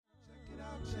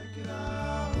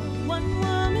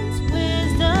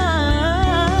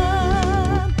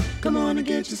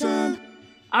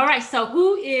All right. So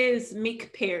who is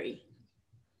Meek Perry?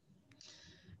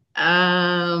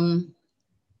 Um,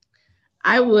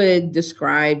 I would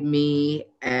describe me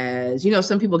as,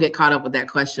 some people get caught up with that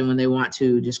question when they want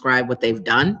to describe what they've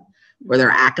done or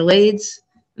their accolades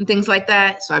and things like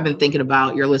that. So I've been thinking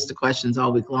about your list of questions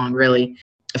all week long, really.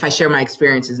 If I share my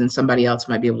experiences, and somebody else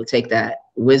might be able to take that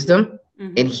wisdom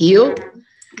and heal.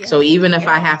 Yes. So even if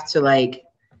I have to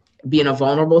be in a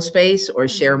vulnerable space or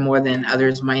share more than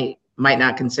others might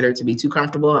not consider to be too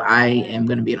comfortable, I am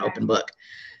going to be an open book.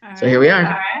 So here we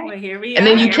are. Well, here we And are.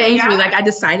 then you changed me. Like I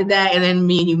decided that, and then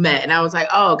me and you met, and I was like,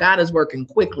 oh, God is working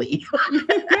quickly.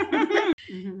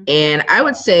 And I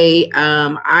would say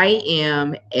I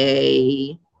am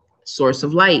a source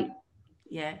of light.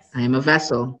 Yes. I am a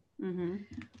vessel.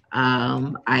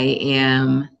 I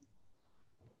am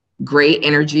great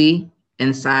energy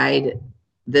inside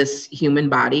this human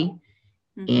body.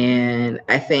 And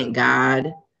I thank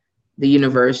God, the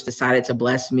universe decided to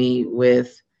bless me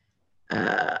with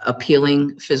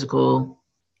appealing physical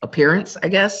appearance, I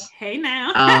guess. Hey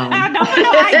now. Don't put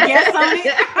no I guess on it.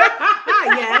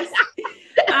 Yes.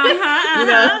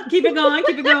 Keep it going.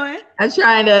 Keep it going. I'm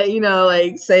trying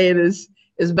to, say it as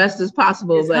best as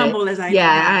possible. As humble as I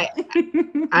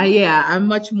can. I'm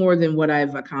much more than what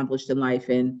I've accomplished in life.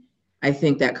 And I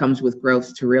think that comes with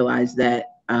growth, to realize that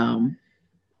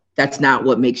that's not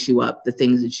what makes you up, the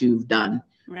things that you've done.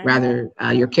 Right. Rather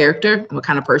your character, what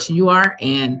kind of person you are.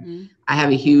 And I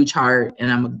have a huge heart,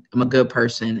 and I'm a good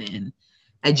person, and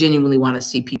I genuinely want to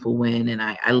see people win, and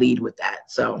I lead with that.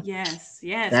 So yes,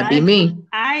 that'd be me.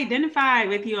 I identify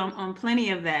with you on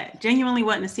plenty of that. Genuinely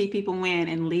wanting to see people win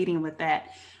and leading with that.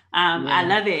 I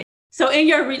love it. So in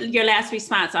your last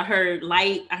response, I heard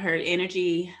light, I heard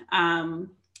energy, and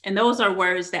those are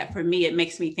words that for me, it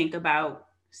makes me think about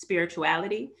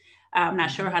spirituality. I'm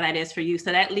not sure how that is for you.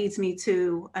 So that leads me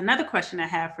to another question I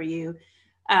have for you.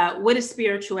 What is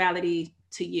spirituality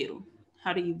to you?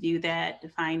 How do you view that,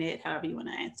 define it, however you want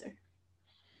to answer?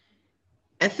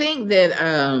 I think that,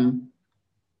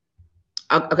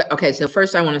 okay. So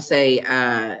first I want to say,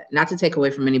 not to take away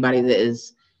from anybody that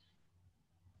is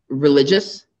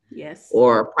religious, yes,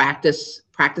 or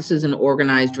practices an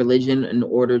organized religion in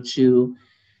order to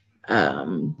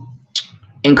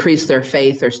increase their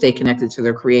faith or stay connected to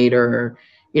their creator,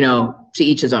 or, to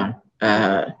each his own.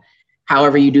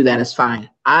 However you do that is fine.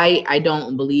 I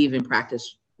don't believe in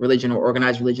practice religion or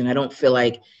organized religion. I don't feel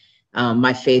like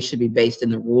my faith should be based in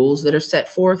the rules that are set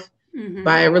forth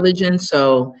by a religion.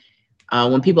 So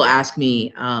when people ask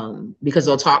me, because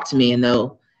they'll talk to me, and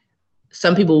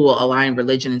some people will align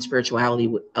religion and spirituality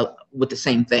with the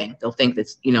same thing. They'll think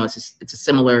that's, it's a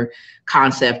similar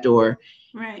concept, and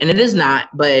it is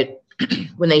not. But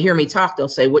when they hear me talk, they'll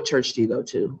say, what church do you go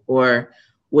to? Or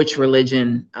which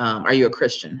religion, are you a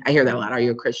Christian? I hear that a lot. Are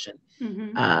you a Christian?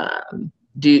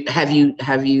 Have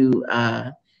you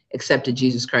accepted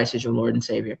Jesus Christ as your Lord and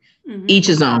Savior? Each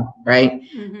his own, right?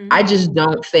 I just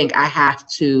don't think I have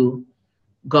to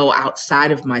go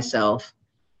outside of myself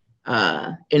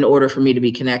in order for me to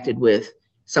be connected with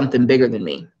something bigger than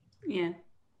me. Yeah.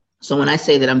 So when I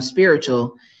say that I'm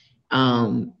spiritual,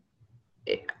 I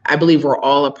believe we're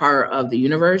all a part of the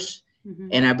universe.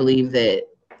 And I believe that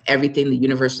everything the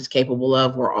universe is capable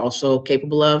of, we're also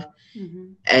capable of,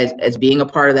 as being a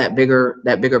part of that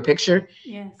bigger picture.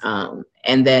 Yes.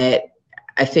 And that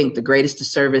I think the greatest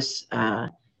disservice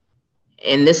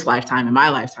in this lifetime, in my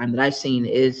lifetime, that I've seen,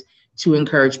 is to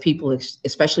encourage people,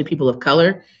 especially people of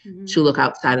color, to look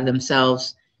outside of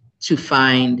themselves to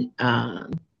find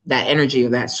that energy or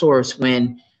that source,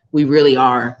 when we really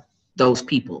are those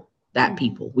people,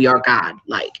 people. We are God,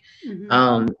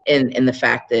 and the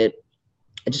fact that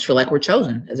I just feel like we're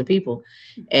chosen as a people.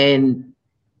 And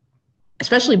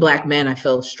especially Black men, I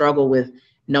feel, struggle with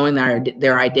knowing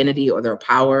their identity or their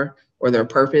power or their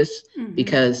purpose,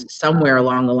 because somewhere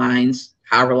along the lines,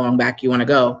 however long back you want to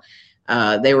go,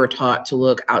 they were taught to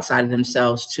look outside of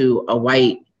themselves to a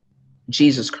white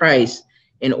Jesus Christ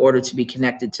in order to be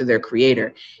connected to their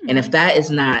creator. And if that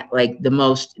is not the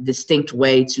most distinct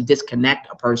way to disconnect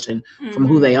a person from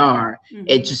who they are,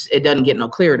 it doesn't get no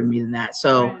clearer to me than that.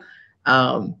 So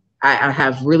I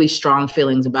have really strong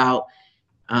feelings about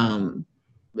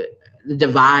the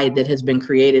divide that has been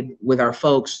created with our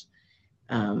folks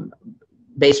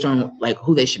based on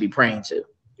who they should be praying to.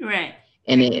 Right.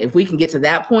 And if we can get to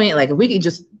that point, if we could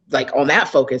just on that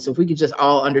focus, if we could just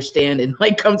all understand and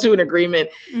come to an agreement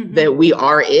that we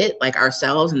are it,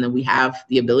 ourselves, and that we have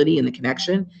the ability and the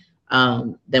connection,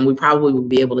 then we probably will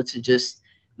be able to just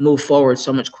move forward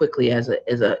so much quickly as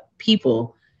a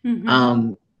people.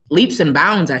 Leaps and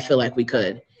bounds, I feel like we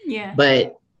could. Yeah.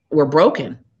 But we're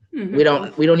broken.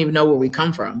 Mm-hmm. We don't even know where we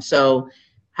come from. So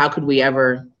how could we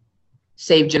ever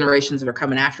save generations that are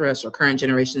coming after us, or current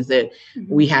generations that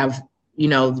we have, you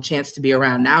know, the chance to be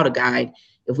around now to guide,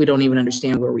 if we don't even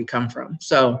understand where we come from?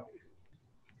 So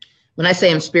when I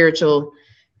say I'm spiritual,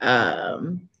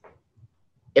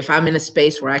 if I'm in a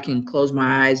space where I can close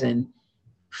my eyes and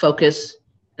focus,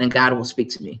 then God will speak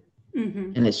to me.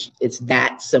 And it's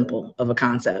that simple of a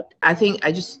concept. I think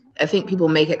people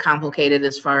make it complicated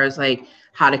as far as like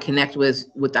how to connect with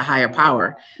the higher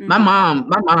power. My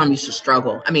mom used to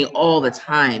struggle. I mean, all the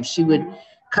time. She would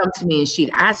come to me and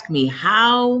she'd ask me,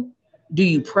 "How do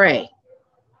you pray?"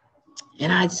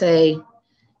 And I'd say,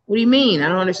 "What do you mean? I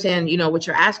don't understand, you know, what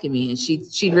you're asking me." And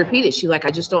she'd repeat it. She's like,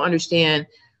 "I just don't understand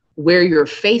where your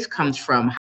faith comes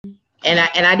from." And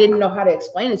I didn't know how to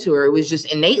explain it to her. It was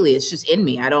just innately, it's just in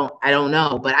me. I don't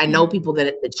know, but I know people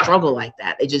that struggle like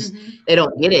that. They just they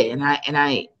don't get it. And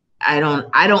I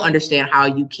don't understand how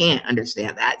you can't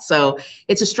understand that. So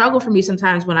it's a struggle for me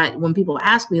sometimes when people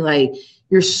ask me, like,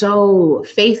 "You're so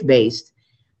faith-based,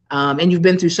 and you've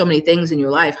been through so many things in your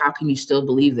life. How can you still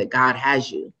believe that God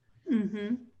has you?"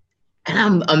 And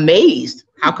I'm amazed.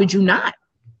 How could you not?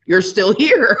 You're still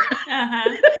here.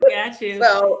 Got you.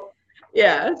 So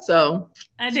yeah, so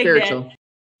I dig spiritual. that.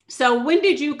 So when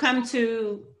did you come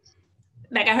to,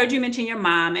 like, I heard you mention your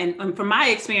mom, and from my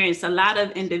experience, a lot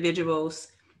of individuals,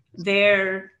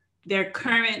 their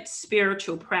current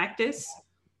spiritual practice,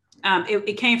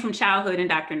 it came from childhood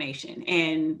indoctrination,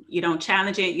 and you don't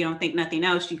challenge it, you don't think nothing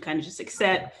else, you kind of just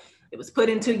accept it was put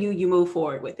into you, you move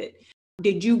forward with it.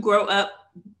 Did you grow up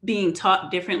being taught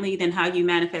differently than how you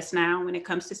manifest now when it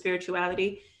comes to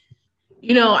spirituality?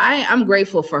 You know, I'm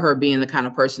grateful for her being the kind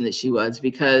of person that she was,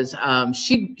 because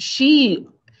she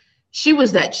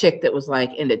was that chick that was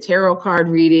like into tarot card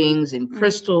readings and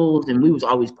crystals, and we was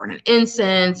always burning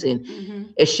incense.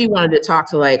 And if she wanted to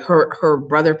talk to, like, her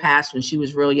brother passed when she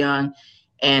was real young,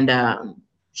 and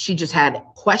she just had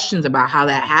questions about how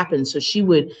that happened. So she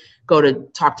would go to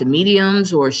talk to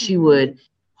mediums, or she would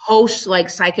host like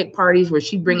psychic parties where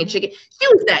she'd bring a chicken. She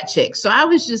was that chick. So I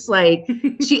was just like,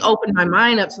 she opened my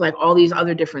mind up to like all these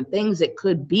other different things that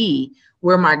could be,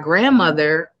 where my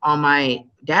grandmother on my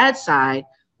dad's side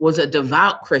was a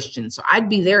devout Christian. So I'd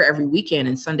be there every weekend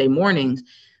and Sunday mornings.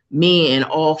 Me and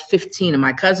all 15 of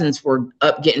my cousins were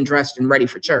up getting dressed and ready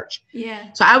for church.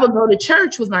 Yeah. So I would go to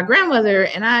church with my grandmother,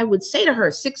 and I would say to her,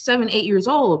 6, 7, 8 years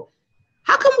old,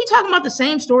 "How come we talk about the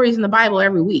same stories in the Bible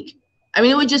every week?" I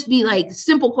mean, it would just be like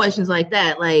simple questions like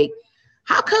that. Like,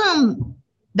 how come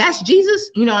that's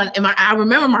Jesus? You know, and I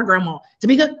remember my grandma,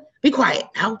 "Tamika, be quiet.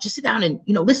 Now just sit down and,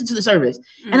 you know, listen to the service."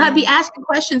 And I'd be asking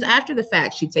questions after the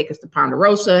fact. She'd take us to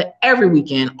Ponderosa every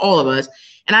weekend, all of us.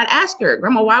 And I'd ask her,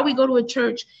 "Grandma, why we go to a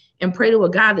church and pray to a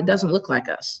God that doesn't look like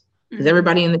us?" Because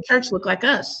everybody in the church looked like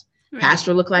us.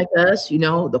 Pastor looked like us, you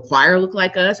know, the choir looked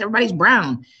like us. Everybody's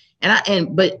brown.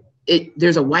 But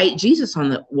there's a white Jesus on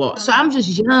the wall. So I'm just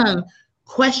young,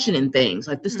 questioning things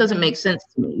like, this doesn't make sense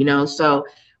to me, you know? So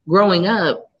growing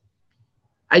up,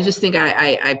 I just think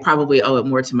I probably owe it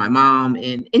more to my mom,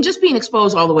 and just being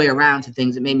exposed all the way around to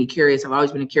things that made me curious. I've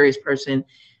always been a curious person.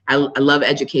 I love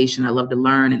education. I love to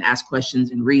learn and ask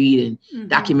questions and read and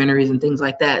documentaries and things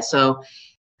like that. So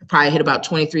I probably hit about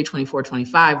 23, 24,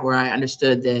 25, where I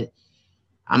understood that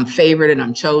I'm favored and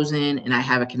I'm chosen and I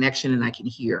have a connection and I can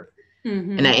hear.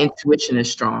 And that intuition is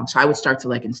strong. So I would start to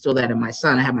like instill that in my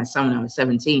son. I had my son when I was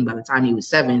 17. By the time he was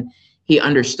 7, he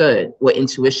understood what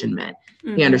intuition meant.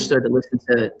 He understood to listen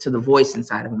to the voice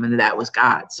inside of him, and that was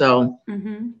God. So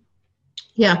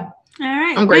yeah. All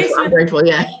right. I'm grateful.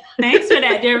 Yeah. Thanks for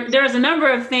that. There's a number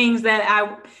of things that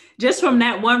I, just from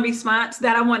that one response,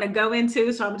 that I want to go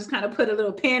into. So I'm just kind of put a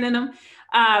little pin in them.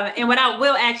 And what I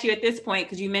will ask you at this point,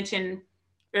 because you mentioned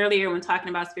earlier when talking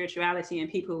about spirituality,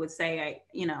 and people would say,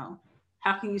 you know,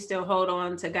 how can you still hold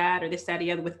on to God or this, that, or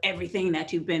the other with everything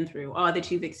that you've been through, all that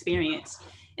you've experienced?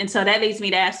 And so that leads me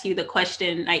to ask you the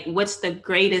question, like, what's the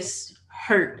greatest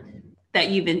hurt that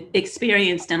you've been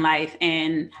experienced in life?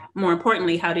 And more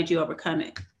importantly, how did you overcome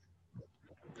it?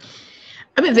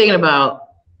 I've been thinking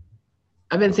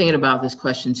about this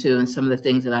question too, and some of the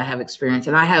things that I have experienced.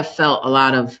 And I have felt a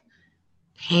lot of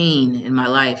pain in my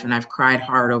life, and I've cried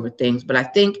hard over things. But I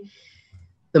think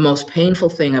the most painful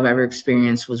thing I've ever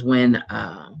experienced was when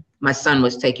my son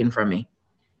was taken from me.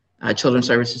 Children's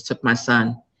Services took my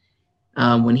son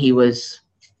when he was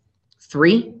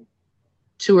 2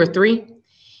 or 3,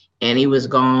 and he was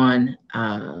gone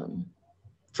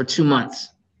for 2 months.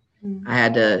 I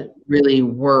had to really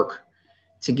work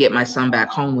to get my son back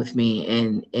home with me,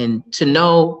 and to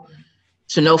know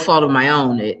to no fault of my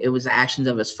own, it was the actions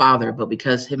of his father. But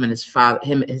because his father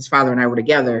and I were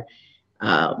together,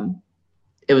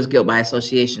 it was guilt by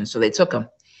association. So they took him.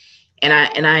 And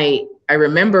I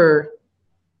remember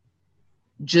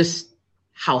just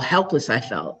how helpless I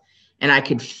felt. And I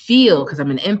could feel, because I'm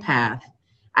an empath,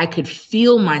 I could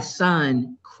feel my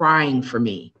son crying for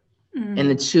me in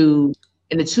the 2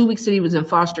 weeks that he was in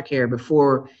foster care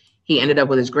before he ended up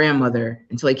with his grandmother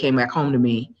until he came back home to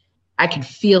me. I could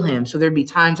feel him. So there'd be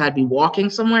times I'd be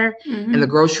walking somewhere in the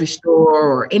grocery store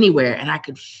or anywhere, and I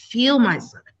could feel my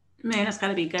son. Man, that's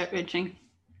gotta be gut-wrenching.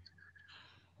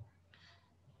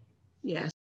 Yes.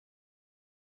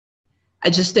 I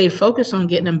just stayed focused on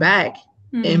getting him back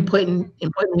and putting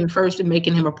him first and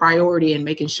making him a priority and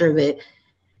making sure that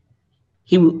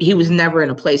he was never in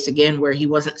a place again where he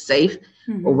wasn't safe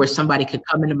or where somebody could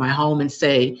come into my home and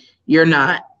say, you're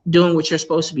not doing what you're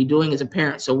supposed to be doing as a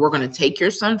parent, so we're going to take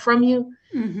your son from you.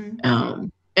 And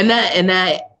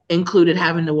that included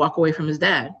having to walk away from his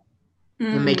dad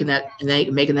and making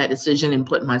that decision and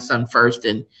putting my son first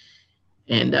and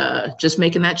just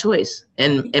making that choice.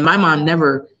 And my mom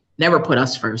never put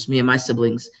us first, me and my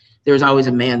siblings. There was always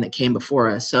a man that came before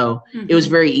us. So it was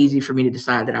very easy for me to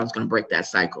decide that I was going to break that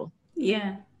cycle.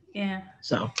 Yeah. Yeah.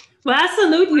 So. Well, I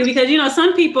salute you because, you know,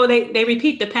 some people, they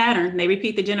repeat the pattern, they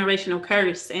repeat the generational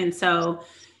curse. And so,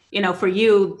 you know, for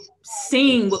you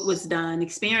seeing what was done,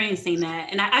 experiencing that,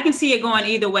 and I can see it going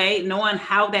either way, knowing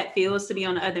how that feels to be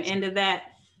on the other end of that,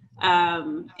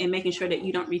 and making sure that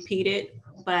you don't repeat it.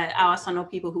 But I also know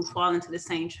people who fall into the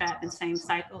same trap and same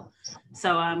cycle.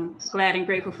 So I'm glad and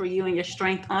grateful for you and your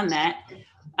strength on that.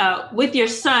 With your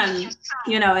son,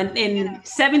 you know, in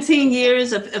 17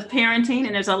 years of parenting,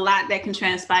 and there's a lot that can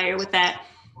transpire with that.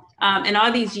 In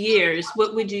all these years,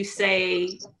 what would you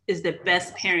say is the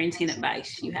best parenting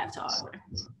advice you have to offer?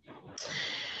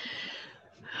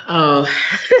 Oh,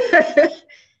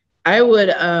 I would,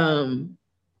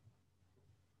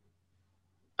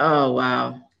 oh,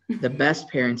 wow. The best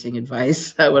parenting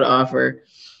advice I would offer.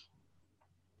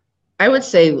 I would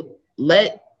say,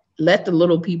 let the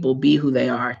little people be who they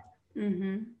are.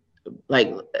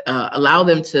 Like, allow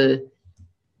them to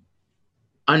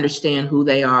understand who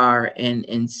they are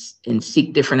and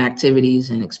seek different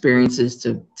activities and experiences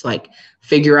to like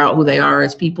figure out who they are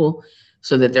as people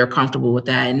so that they're comfortable with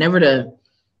that, and never to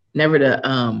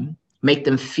make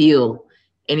them feel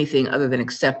anything other than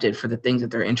accepted for the things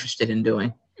that they're interested in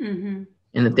doing.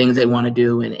 And the things they want to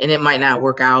do. And it might not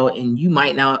work out, and you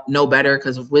might not know better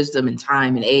because of wisdom and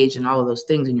time and age and all of those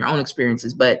things in your own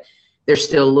experiences, but they're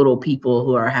still little people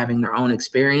who are having their own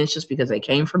experience just because they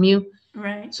came from you.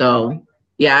 Right. So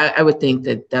yeah, I would think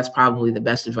that that's probably the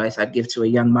best advice I'd give to a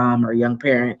young mom or a young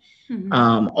parent,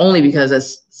 only because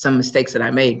that's some mistakes that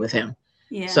I made with him.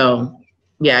 Yeah. So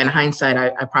yeah, in hindsight,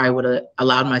 I probably would have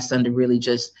allowed my son to really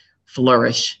just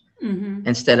flourish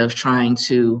instead of trying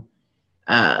to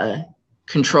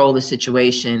control the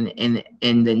situation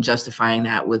and then justifying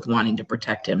that with wanting to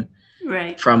protect him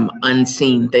from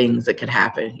unseen things that could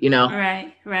happen, you know?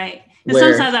 Right. And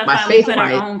sometimes I find we put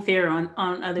our own fear on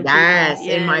other people. Yes,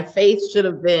 and my faith should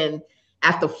have been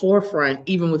at the forefront,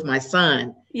 even with my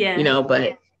son. Yeah. You know,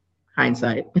 but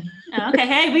hindsight. Okay,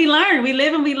 hey, we learn, we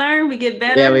live and we learn, we get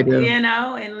better. Yeah, we do. You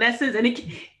know, and lessons. And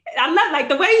I love like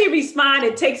the way you respond.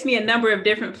 It takes me a number of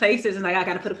different places, and like I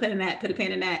got to put a pin in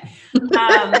that.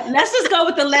 Let's just go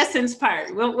with the lessons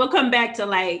part. We'll come back to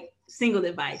like single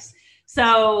advice.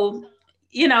 So,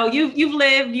 you know, you've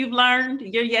lived, you've learned,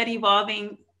 you're yet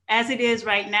evolving. As it is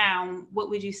right now, what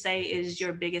would you say is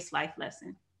your biggest life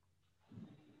lesson?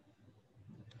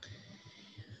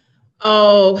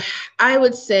 Oh, I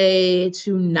would say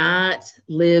to not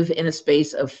live in a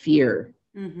space of fear.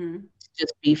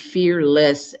 Just be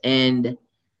fearless and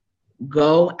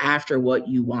go after what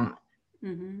you want.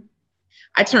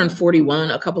 I turned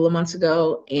 41 a couple of months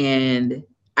ago, and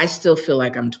I still feel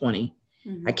like I'm 20.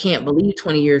 I can't believe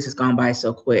 20 years has gone by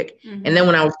so quick. And then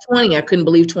when I was 20, I couldn't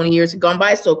believe 20 years had gone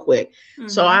by so quick.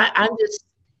 So I'm just,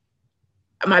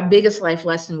 my biggest life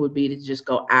lesson would be to just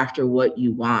go after what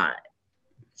you want.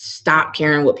 Stop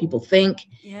caring what people think.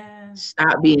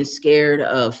 Stop being scared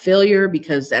of failure,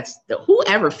 because that's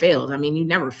whoever fails. I mean, you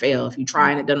never fail. If you try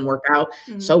and it doesn't work out,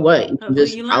 so what? You can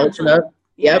just polish it up,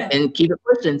 and keep it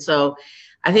pushing. So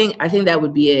I think that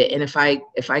would be it. And if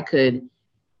I could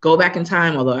go back in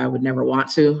time, although I would never want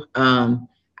to,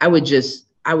 I would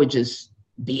just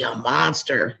be a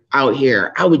monster out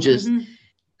here. I would just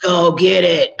go get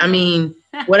it. I mean,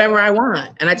 whatever I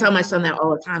want. And I tell my son that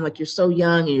all the time, like, you're so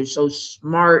young and you're so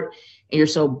smart and you're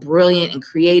so brilliant and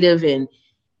creative, and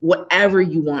whatever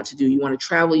you want to do, you want to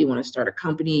travel, you want to start a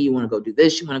company, you want to go do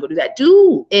this, you want to go do that,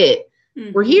 do it.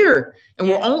 We're here, and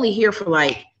we're only here for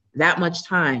like that much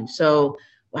time. So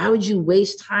why would you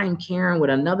waste time caring what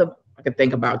another could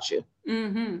think about you?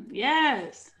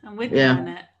 Yes, I'm with you on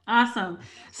that. Awesome.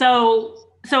 So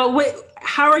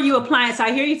how are you applying? So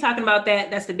I hear you talking about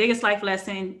that. That's the biggest life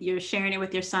lesson. You're sharing it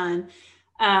with your son.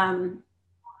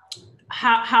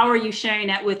 How are you sharing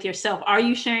that with yourself? Are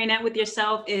you sharing that with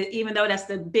yourself? Even though that's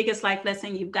the biggest life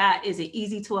lesson you've got, is it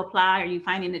easy to apply? Are you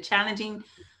finding it challenging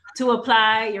to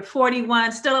apply? You're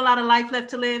 41, still a lot of life left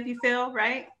to live, you feel,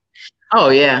 right? Oh,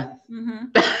 yeah.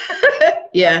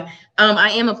 Yeah.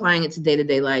 I am applying it to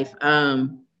day-to-day life.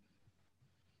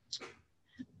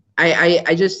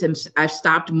 I've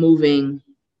stopped moving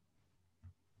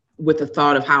with the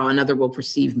thought of how another will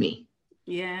perceive me.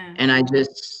 Yeah. And I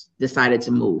just decided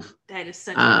to move. That is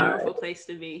such a powerful place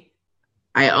to be.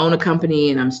 I own a company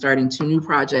and I'm starting 2 new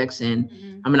projects,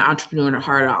 and I'm an entrepreneur at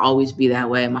heart. I'll always be that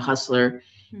way. I'm a hustler.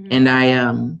 And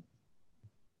I'm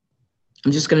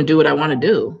just going to do what I want to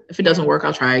do. If it doesn't work,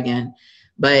 I'll try again.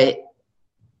 But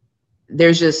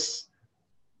there's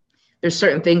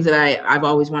certain things that I've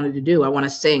always wanted to do. I want to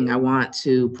sing. I want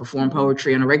to perform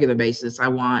poetry on a regular basis. I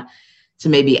want to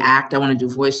maybe act. I want to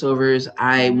do voiceovers.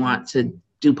 I want to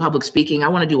do public speaking. I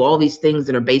want to do all these things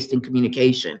that are based in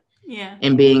communication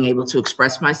and being able to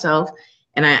express myself.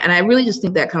 And I really just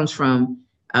think that comes from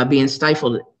being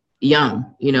stifled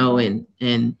young, you know, and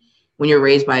when you're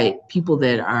raised by people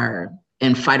that are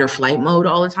in fight or flight mode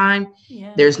all the time,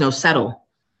 there's no settle.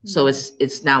 So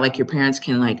it's not like your parents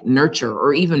can like nurture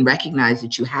or even recognize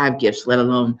that you have gifts, let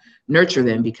alone nurture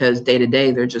them, because day to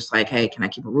day, they're just like, hey, can I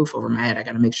keep a roof over my head? I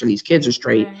got to make sure these kids are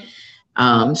straight.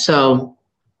 So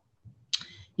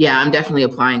yeah, I'm definitely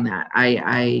applying that.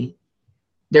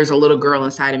 There's a little girl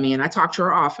inside of me, and I talk to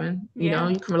her often. You know,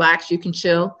 you can relax, you can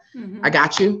chill. I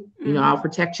got you. You know, I'll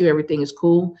protect you. Everything is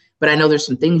cool. But I know there's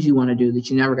some things you want to do that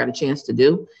you never got a chance to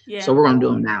do. So we're going to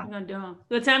do them now. We're going to do them.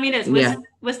 So tell me this.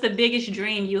 What's the biggest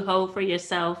dream you hold for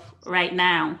yourself right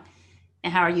now?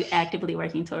 And how are you actively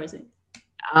working towards it?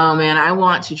 Oh, man, I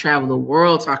want to travel the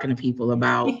world talking to people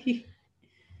about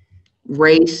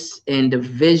race and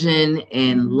division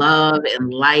and love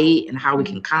and light and how we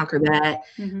can conquer that.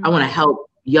 I want to help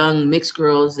young mixed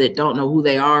girls that don't know who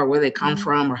they are, where they come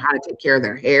from, or how to take care of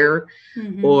their hair,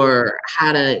 or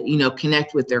how to, you know,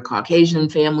 connect with their Caucasian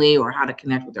family, or how to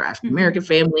connect with their African-American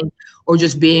family, or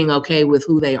just being okay with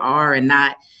who they are and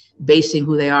not basing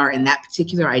who they are in that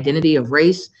particular identity of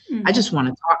race. I just want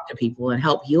to talk to people and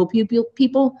help heal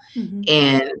people.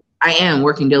 And I am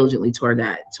working diligently toward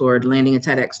that, toward landing a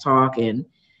TEDx talk and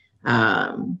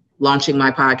launching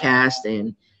my podcast.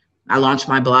 And I launched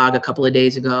my blog a couple of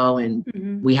days ago,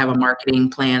 and we have a marketing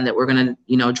plan that we're going to,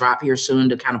 you know, drop here soon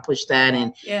to kind of push that.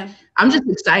 And I'm just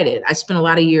excited. I spent a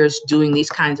lot of years doing these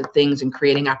kinds of things and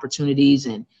creating opportunities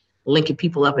and linking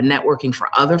people up and networking for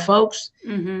other folks.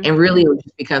 And really it was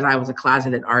just because I was a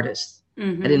closeted artist. I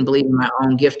didn't believe in my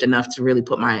own gift enough to really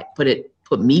put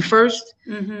me first.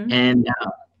 And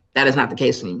that is not the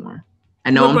case anymore. I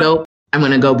know I'm dope. I'm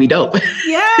going to go be dope.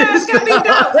 Yeah, it's going to be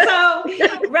dope.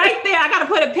 So right there, I got to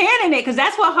put a pin in it, because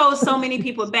that's what holds so many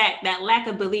people back, that lack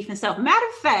of belief in self. Matter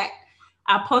of fact,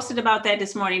 I posted about that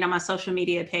this morning on my social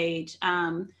media page,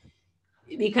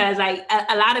 because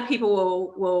a lot of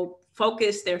people will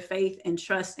focus their faith and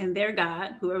trust in their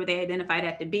God, whoever they identify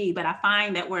that to be. But I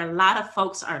find that where a lot of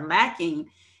folks are lacking,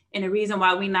 and the reason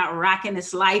why we're not rocking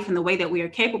this life in the way that we are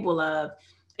capable of,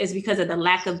 is because of the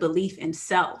lack of belief in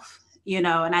self. You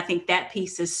know, and I think that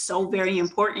piece is so very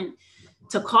important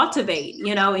to cultivate,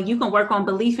 you know, and you can work on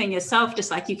belief in yourself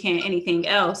just like you can anything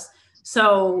else.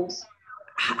 So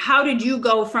how did you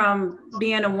go from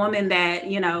being a woman that,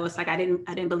 you know, it's like, I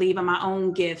didn't believe in my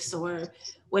own gifts or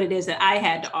what it is that I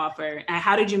had to offer? And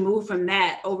how did you move from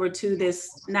that over to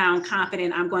this, now I'm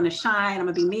confident, I'm going to shine, I'm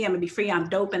going to be me, I'm going to be free, I'm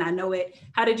dope, and I know it?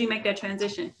 How did you make that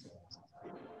transition?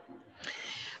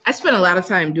 I spent a lot of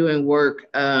time doing work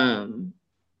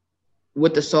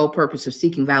with the sole purpose of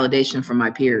seeking validation from my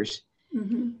peers.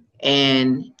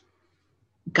 And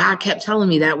God kept telling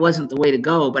me that wasn't the way to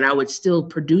go, but I would still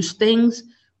produce things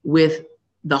with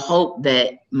the hope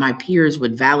that my peers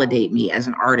would validate me as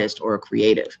an artist or a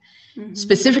creative,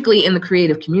 specifically in the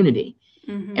creative community.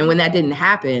 And when that didn't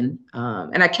happen,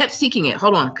 and I kept seeking it,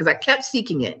 because I kept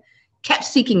seeking it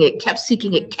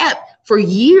for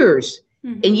years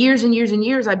and years and years and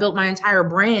years. I built my entire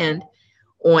brand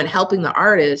on helping the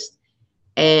artist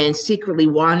and secretly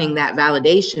wanting that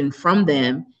validation from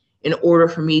them in order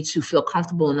for me to feel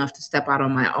comfortable enough to step out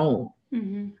on my own.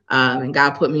 And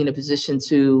God put me in a position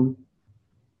to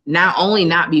not only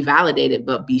not be validated,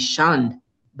 but be shunned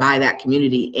by that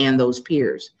community and those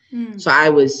peers. So I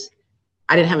was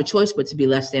I didn't have a choice but to be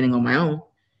left standing on my own.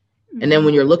 And then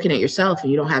when you're looking at yourself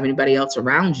and you don't have anybody else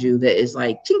around you that is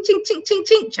like ching, ching, ching, ching,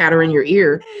 ching, chatter in your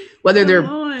ear, whether they're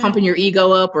pumping your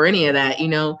ego up or any of that, you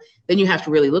know, then you have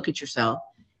to really look at yourself.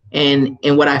 And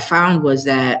what I found was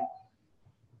that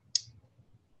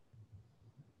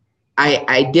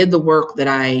I did the work that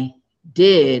I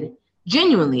did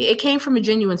genuinely. It came from a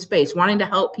genuine space, wanting to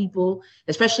help people,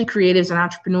 especially creatives and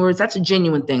entrepreneurs. That's a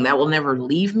genuine thing that will never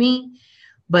leave me.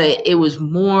 But it was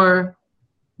more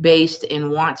based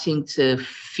in wanting to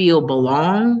feel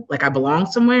like I belong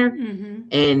somewhere,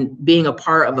 and being a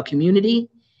part of a community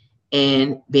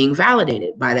and being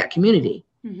validated by that community.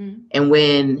 And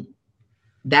when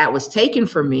that was taken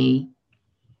from me,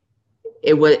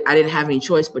 I didn't have any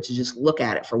choice but to just look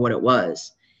at it for what it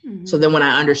was. So then when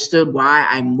I understood why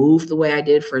I moved the way I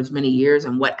did for as many years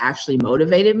and what actually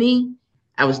motivated me,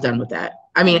 I was done with that.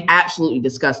 I mean, absolutely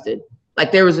disgusted.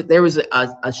 Like there was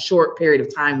a short period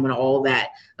of time when all that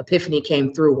epiphany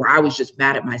came through where I was just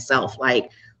mad at myself.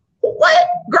 Like, what?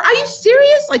 Girl, are you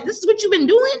serious? Like, this is what you've been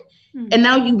doing? And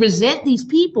now you resent these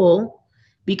people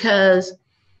because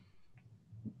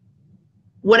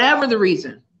whatever the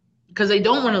reason, because they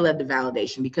don't want to let the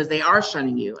validation, because they are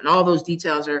shunning you. And all those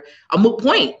details are a moot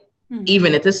point,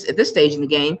 even at this stage in the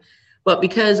game. But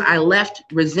because I left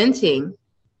resenting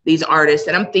these artists,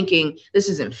 and I'm thinking, this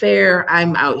isn't fair.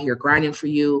 I'm out here grinding for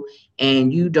you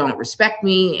and you don't respect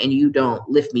me and you don't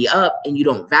lift me up and you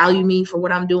don't value me for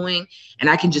what I'm doing. And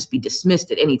I can just be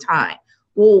dismissed at any time.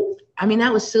 Well, I mean,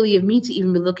 that was silly of me to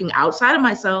even be looking outside of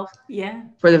myself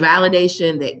for the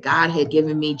validation that God had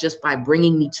given me just by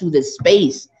bringing me to this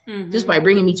space, just by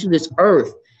bringing me to this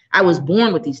earth. I was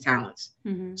born with these talents.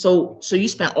 So you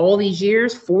spent all these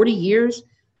years, 40 years,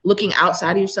 looking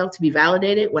outside of yourself to be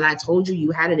validated when I told you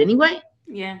you had it anyway.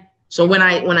 Yeah. So when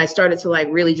I started to like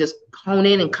really just hone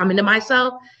in and come into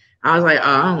myself, I was like,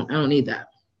 oh, I don't need that.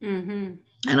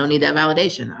 I don't need that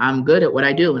validation. I'm good at what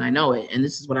I do and I know it. And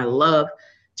this is what I love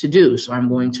to do. So I'm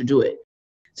going to do it.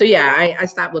 So yeah, I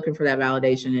stopped looking for that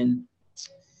validation and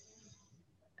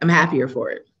I'm happier for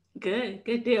it. Good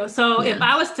deal. So if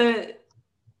I was to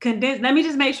condense, let me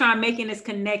just make sure I'm making this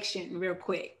connection real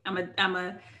quick.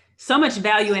 I'm so much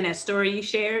value in that story you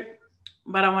shared,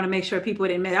 but I want to make sure people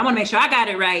didn't miss it. I want to make sure I got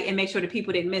it right and make sure the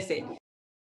people didn't miss it.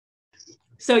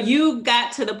 So you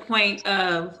got to the point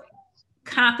of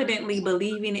confidently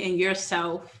believing in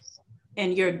yourself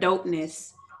and your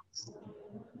dopeness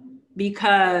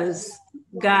because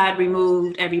God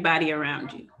removed everybody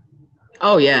around you.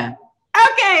 Oh yeah.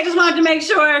 Okay, just wanted to make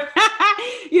sure,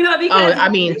 because I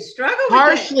mean, struggle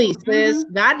harshly, sis.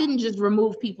 God didn't just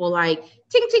remove people like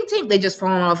ting, ting, ting. They just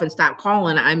fallen off and stopped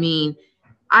calling. I mean,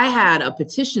 I had a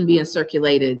petition being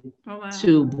circulated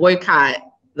to boycott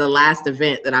the last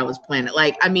event that I was planning.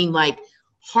 Like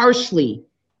harshly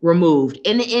removed.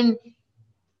 And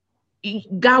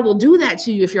God will do that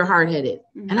to you if you're hard-headed.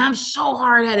 And I'm so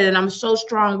hard-headed and I'm so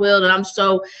strong-willed and I'm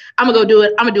gonna go do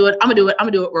it. I'm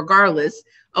gonna do it regardless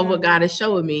of what God is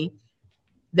showing me,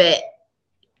 that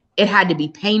it had to be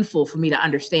painful for me to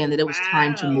understand that it was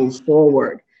time to move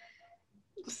forward.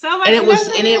 And it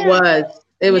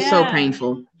was so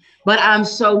painful, but I'm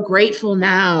so grateful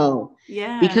now.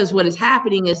 Because what is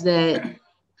happening is that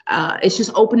it's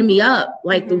just opening me up.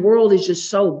 Like the world is just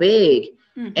so big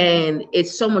and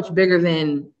it's so much bigger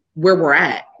than where we're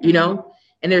at, you know?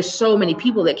 And there's so many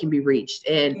people that can be reached.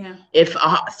 And if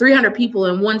 300 people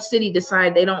in one city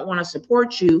decide they don't want to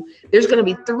support you, there's going to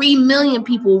be 3 million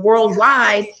people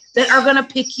worldwide that are going to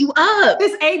pick you up.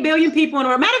 There's 8 billion people in the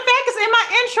world. Matter of fact, it's in my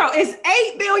intro.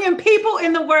 It's 8 billion people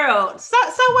in the world. So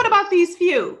what about these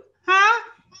few?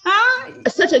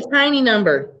 It's such a tiny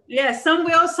number. Yeah, some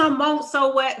will, some won't.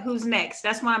 So what? Who's next?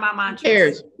 That's one of my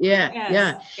mantras.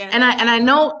 Yeah. And I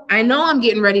know I'm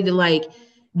getting ready to like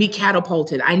be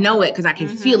catapulted. I know it because I can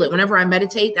feel it. Whenever I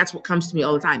meditate, that's what comes to me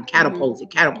all the time.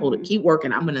 Catapulted. Keep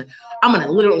working. I'm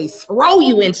gonna literally throw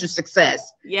you into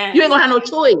success. Yeah. You ain't gonna have no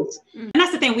choice. And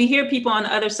that's the thing. We hear people on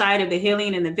the other side of the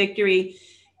healing and the victory.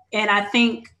 And I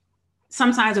think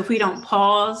sometimes if we don't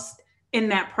pause in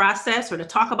that process or to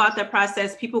talk about that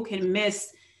process, people can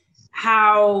miss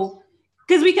how,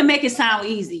 because we can make it sound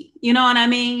easy, you know what I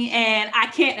mean? And I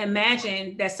can't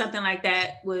imagine that something like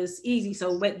that was easy.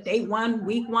 So what, day one,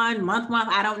 week one, month one,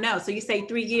 I don't know. So you say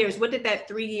 3 years, what did that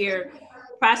 3-year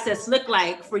process look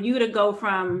like for you to go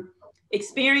from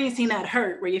experiencing that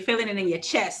hurt where you're feeling it in your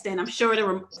chest? And I'm sure there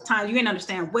were times you didn't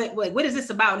understand what is this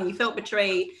about? And you felt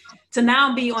betrayed, to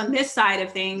now be on this side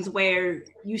of things where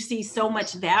you see so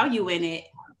much value in it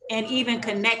and even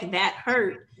connect that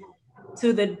hurt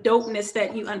to the dopeness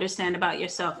that you understand about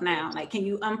yourself now. Like, can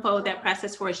you unfold that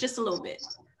process for us just a little bit?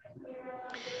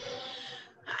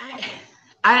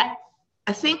 I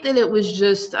think that it was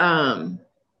just I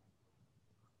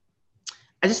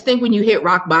just think when you hit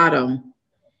rock bottom,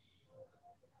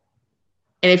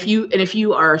 and if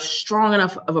you are strong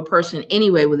enough of a person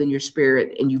anyway within your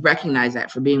spirit, and you recognize that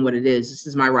for being what it is, this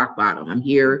is my rock bottom. I'm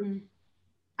here. Mm-hmm.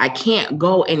 I can't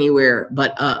go anywhere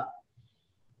but up.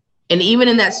 And even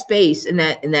in that space, in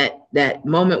that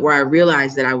moment where I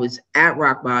realized that I was at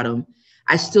rock bottom,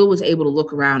 I still was able to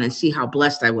look around and see how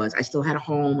blessed I was. I still had a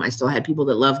home. I still had people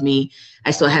that loved me.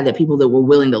 I still had the people that were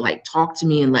willing to like talk to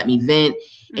me and let me vent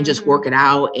and just work it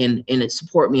out and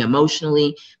support me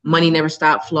emotionally. Money never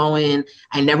stopped flowing.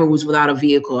 I never was without a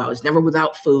vehicle. I was never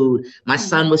without food. My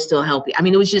son was still healthy. I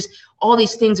mean, it was just all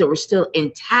these things that were still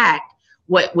intact.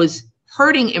 What was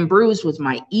hurting and bruised was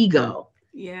my ego.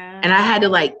 Yeah. And I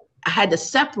had to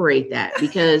separate that,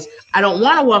 because I don't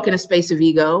want to walk in a space of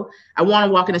ego. I want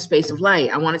to walk in a space of light.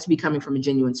 I want it to be coming from a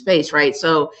genuine space, right?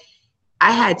 So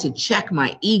I had to check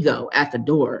my ego at the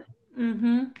door.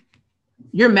 Mm-hmm.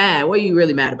 You're mad. What are you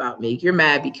really mad about, me? You're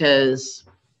mad because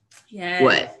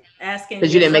what? Asking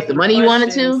because you didn't make the money you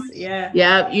wanted to? Yeah.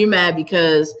 Yeah. You're mad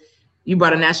because you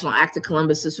brought a national act to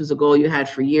Columbus. This was a goal you had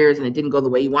for years and it didn't go the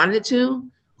way you wanted it to.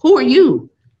 Who are you?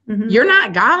 Mm-hmm. You're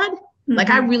not God. Mm-hmm. Like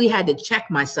I really had to check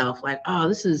myself. Like, oh,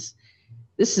 this was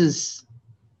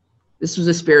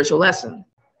a spiritual lesson.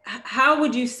 How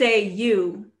would you say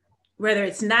you, whether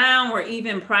it's now or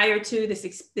even prior to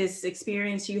this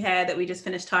experience you had that we just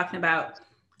finished talking about,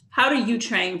 how do you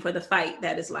train for the fight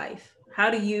that is life? How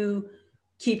do you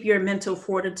keep your mental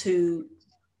fortitude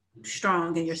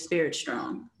strong and your spirit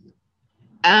strong?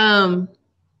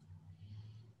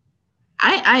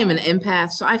 I am an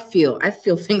empath, so I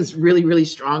feel things really, really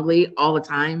strongly all the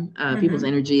time, people's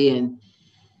energy and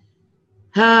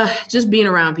just being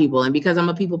around people. And because I'm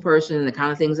a people person, the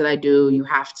kind of things that I do, you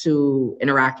have to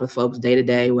interact with folks day to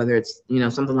day, whether it's,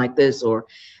 something like this or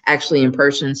actually in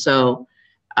person. So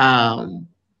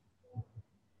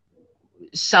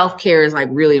self-care is like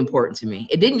really important to me.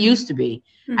 It didn't used to be.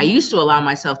 I used to allow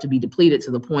myself to be depleted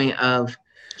to the point of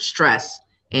stress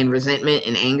and resentment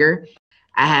and anger.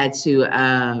 I had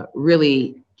to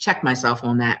really check myself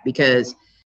on that, because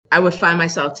I would find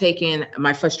myself taking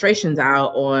my frustrations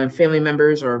out on family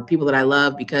members or people that I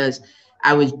love, because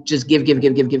I would just give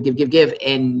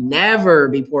and never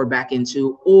be poured back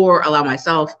into or allow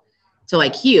myself to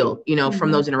like heal,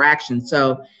 from those interactions.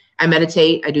 So I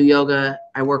meditate, I do yoga,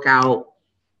 I work out,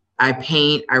 I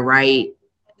paint, I write.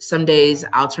 Some days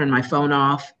I'll turn my phone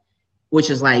off, which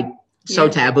is like so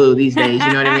taboo these days,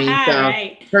 you know what I mean? So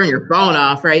right. Turn your phone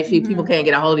off, right? If people can't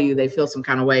get a hold of you, they feel some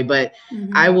kind of way, but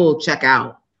I will check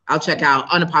out. I'll check out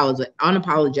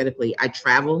unapologetically. I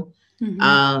travel.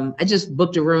 I just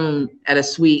booked a room at a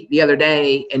suite the other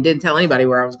day and didn't tell anybody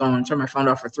where I was going. Turned my phone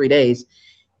off for 3 days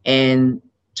and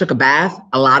took a bath,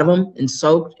 a lot of them, and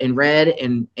soaked and read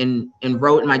and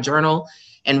wrote in my journal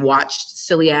and watched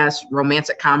silly ass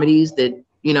romantic comedies that,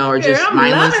 are just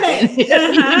mindless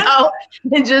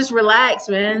and just relax,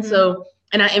 man. So,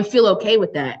 and feel okay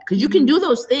with that, because you can do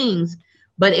those things,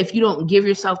 but if you don't give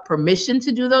yourself permission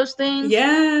to do those things,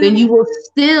 then you will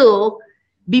still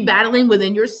be battling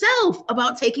within yourself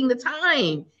about taking the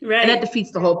time. Right. And that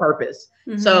defeats the whole purpose.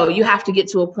 So you have to get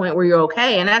to a point where you're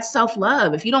okay. And that's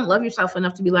self-love. If you don't love yourself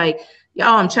enough to be like, yo,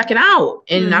 I'm checking out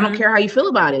and I don't care how you feel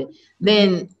about it,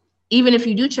 then even if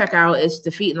you do check out, it's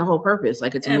defeating the whole purpose.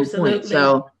 Like it's a moot point.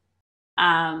 So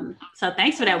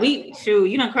thanks for that.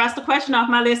 You done crossed the question off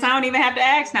my list. I don't even have to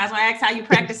ask now. I was gonna ask how you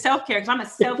practice self-care, because I'm a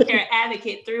self-care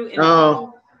advocate through and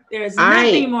through. There's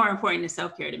nothing more important than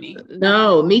self-care to me.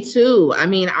 No, me too. I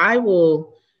mean,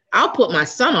 I'll put my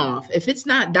son off. If it's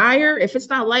not dire, if it's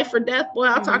not life or death, boy,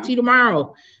 I'll talk to you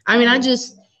tomorrow. I mean, it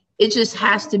just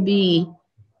has to be,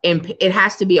 it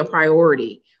has to be a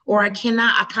priority, or I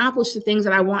cannot accomplish the things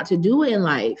that I want to do in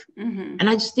life. And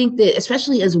I just think that,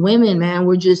 especially as women, man,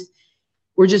 we're just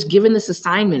given this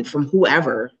assignment from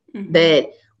whoever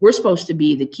that we're supposed to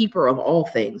be the keeper of all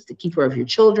things, the keeper of your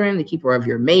children, the keeper of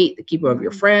your mate, the keeper of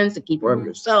your friends, the keeper of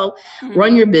yourself,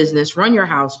 run your business, run your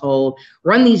household,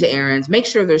 run these errands, make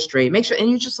sure they're straight, and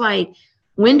you're just like,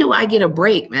 when do I get a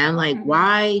break, man? Like,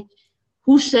 why,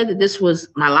 who said that this was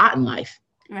my lot in life?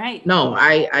 Right. No,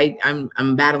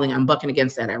 I'm battling. I'm bucking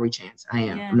against that every chance. I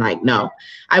am. Yeah. I'm like, no,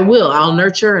 I'll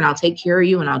nurture and I'll take care of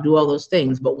you and I'll do all those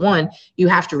things. But one, you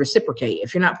have to reciprocate.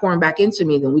 If you're not pouring back into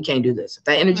me, then we can't do this. If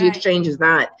that energy exchange is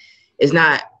not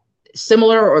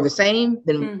similar or the same,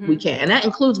 then we can't. And that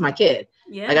includes my kid.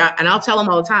 Yeah. I'll tell him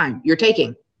all the time, you're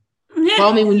taking.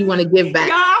 Call me when you want to give back.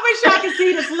 Y'all, I wish y'all could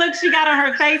see this look she got on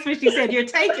her face when she said, you're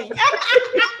taking.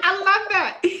 I love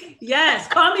that. Yes.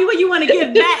 Call me when you want to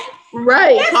give back.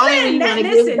 Right. Listen,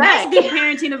 that's good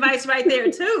parenting advice right there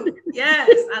too. Yes,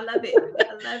 I love it.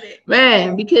 I love it.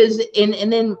 Man, because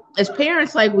and then as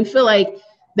parents, like we feel like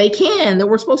that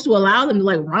we're supposed to allow them to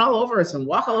like run all over us and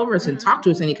walk all over us and talk to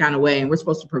us any kind of way. And we're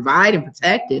supposed to provide and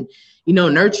protect and,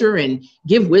 nurture and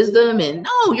give wisdom. And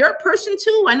no, you're a person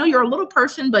too. I know you're a little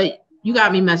person, but you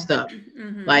got me messed up.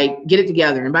 Like, get it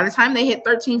together. And by the time they hit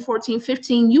 13, 14,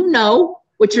 15, you know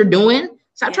what you're doing.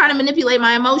 Stop trying to manipulate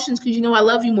my emotions because I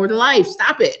love you more than life.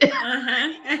 Stop it.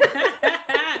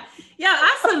 Yeah,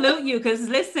 I salute you because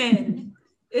listen,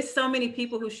 it's so many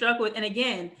people who struggle with, and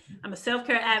again, I'm a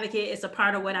self-care advocate. It's a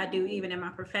part of what I do even in my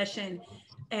profession.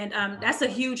 And that's a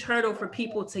huge hurdle for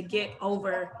people to get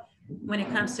over when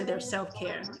it comes to their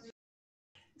self-care.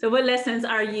 So what lessons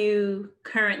are you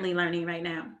currently learning right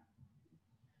now?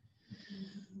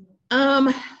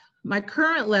 My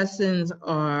current lessons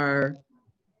are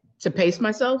to pace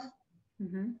myself.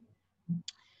 And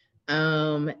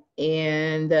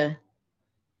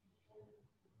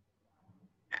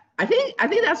I think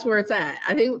that's where it's at.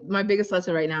 I think my biggest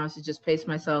lesson right now is to just pace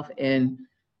myself and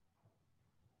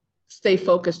stay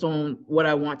focused on what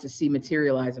I want to see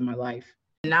materialize in my life,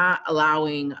 not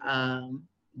allowing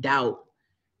doubt,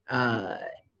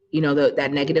 that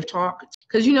negative talk,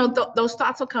 because those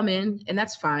thoughts will come in, and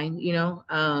that's fine,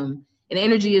 and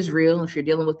energy is real. If you're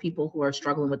dealing with people who are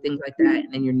struggling with things like that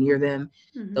and you're near them,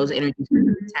 those energies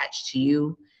are attached to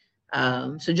you.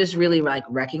 So just really like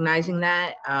recognizing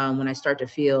that when I start to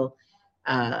feel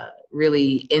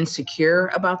really insecure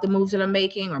about the moves that I'm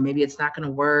making, or maybe it's not going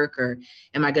to work, or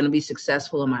am I going to be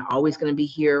successful? Am I always going to be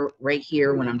right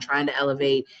here when I'm trying to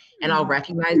elevate? And I'll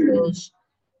recognize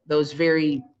those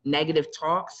very negative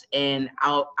talks, and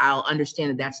I'll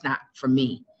understand that that's not for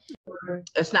me.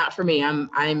 It's not for me.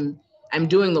 I'm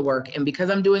doing the work, and because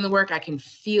I'm doing the work, I can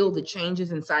feel the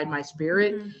changes inside my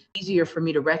spirit. Easier for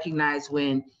me to recognize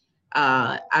when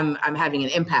I'm having an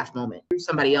empath moment,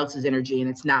 somebody else's energy, and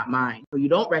it's not mine. Or you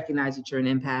don't recognize that you're an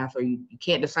empath, or you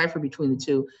can't decipher between the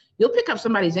two. You'll pick up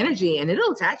somebody's energy and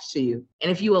it'll attach to you.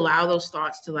 And if you allow those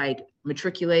thoughts to like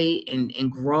matriculate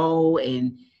and grow,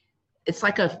 and it's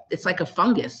like a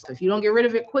fungus. If you don't get rid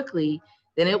of it quickly,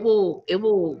 then it will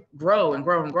grow and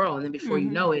grow and grow. And then before you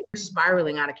know it, you're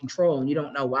spiraling out of control and you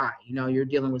don't know why. You're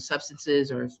dealing with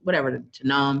substances or whatever to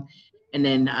numb. And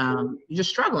then you're just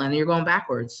struggling and you're going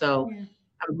backwards. So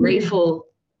I'm grateful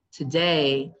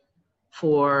today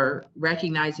for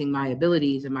recognizing my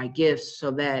abilities and my gifts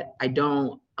so that I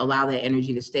don't allow that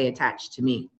energy to stay attached to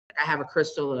me. I have a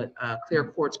crystal, a clear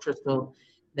quartz crystal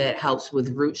that helps with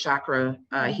root chakra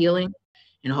healing,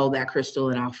 and hold that crystal,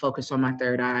 and I'll focus on my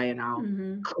third eye, and I'll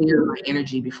clear my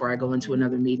energy before I go into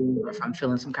another meeting, or if I'm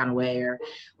feeling some kind of way, or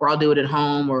I'll do it at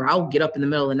home, or I'll get up in the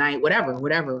middle of the night,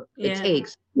 whatever it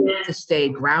takes to stay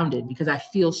grounded, because I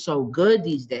feel so good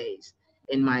these days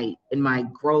in my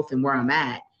growth and where I'm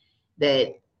at,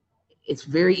 that it's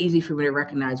very easy for me to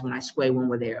recognize when I sway one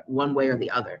way or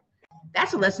the other.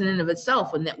 That's a lesson in of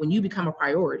itself, when you become a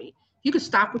priority. You can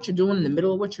stop what you're doing in the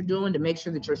middle of what you're doing to make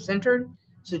sure that you're centered,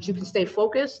 so that you can stay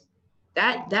focused.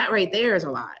 That right there is a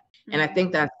lot. And I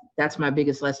think that's my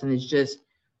biggest lesson, is just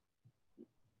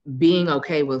being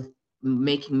okay with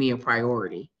making me a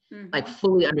priority. Like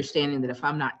fully understanding that if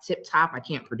I'm not tip top, I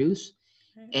can't produce,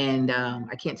 and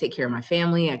I can't take care of my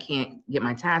family. I can't get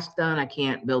my tasks done. I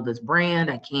can't build this brand.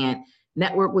 I can't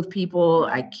network with people.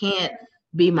 I can't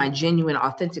be my genuine,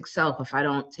 authentic self if I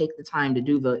don't take the time to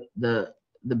do the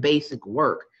basic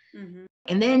work.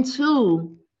 And then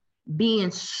too, being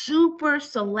super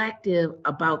selective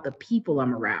about the people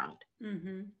I'm around,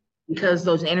 because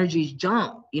those energies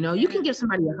jump. You can give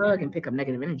somebody a hug and pick up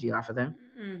negative energy off of them.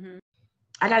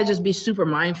 I got to just be super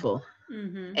mindful,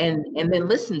 and then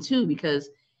listen too, because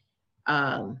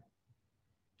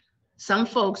some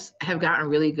folks have gotten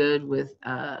really good with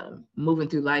moving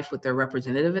through life with their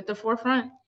representative at the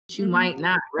forefront. You might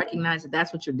not recognize that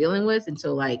that's what you're dealing with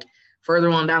until like further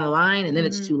on down the line, and then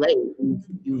it's too late.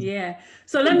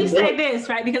 So let me say this,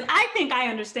 right? Because I think I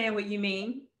understand what you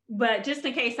mean, but just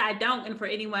in case I don't, and for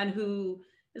anyone who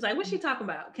is like, what's she talking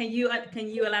about? Can you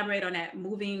elaborate on that?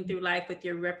 Moving through life with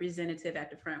your representative at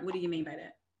the front. What do you mean by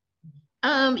that?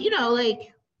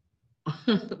 Like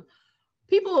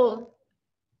people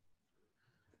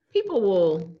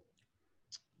will.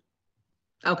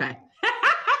 Okay.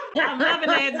 I'm loving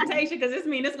the hesitation because this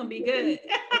means it's gonna be good.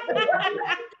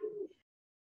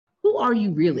 Who are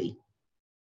you really?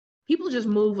 People just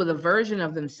move with a version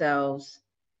of themselves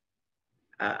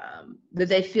that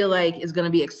they feel like is going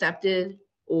to be accepted,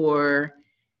 or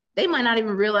they might not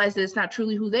even realize that it's not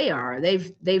truly who they are.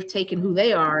 They've taken who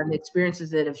they are and the experiences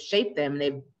that have shaped them, and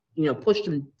they've pushed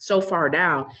them so far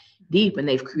down deep, and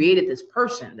they've created this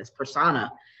person, this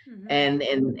persona, and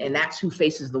that's who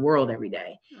faces the world every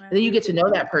day. Right. And then you get to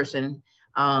know that person,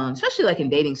 especially like in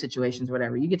dating situations,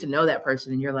 whatever. You get to know that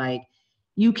person, and you're like,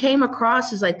 you came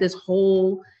across as like this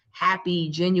whole happy,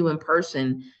 genuine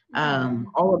person,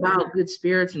 all about good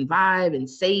spirits and vibe and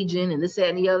saging and this, that,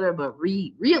 and the other. But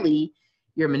really,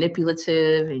 you're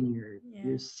manipulative and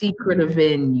you're secretive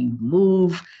and you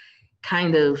move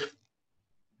kind of,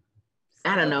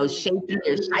 I don't know, shaky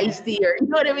or shiesty, or you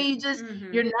know what I mean? You just,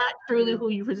 you're not truly who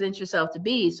you present yourself to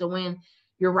be. So when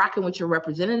you're rocking with your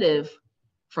representative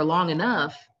for long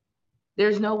enough,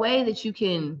 there's no way that you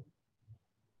can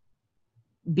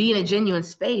be in a genuine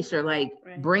space or like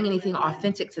bring anything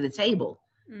authentic to the table,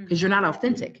 because you're not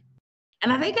authentic.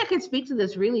 And I think I can speak to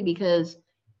this really because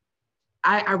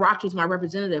I rocked with my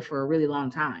representative for a really long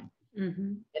time.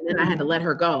 And then I had to let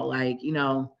her go, like, you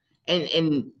know,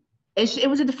 and it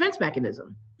was a defense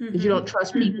mechanism, because you don't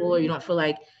trust people, or you don't feel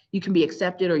like you can be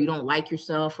accepted, or you don't like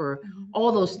yourself, or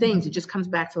all those things. It just comes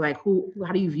back to like,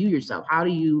 how do you view yourself? How do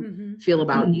you feel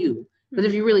about you? Because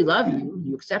if you really love you,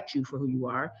 you accept you for who you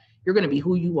are, you're going to be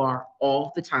who you are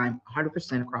all the time,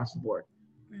 100% across the board,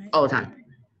 all the time.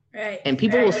 Right. And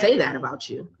people will say that about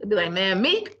you. They'll be like, man,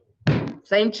 Meek,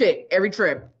 same chick every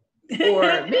trip.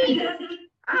 Or Meek,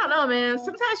 I don't know, man.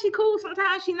 Sometimes she cool,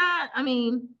 sometimes she not. I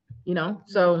mean, you know,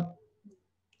 so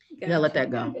you gotta let that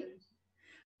go.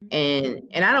 And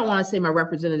I don't want to say my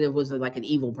representative was like an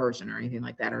evil person or anything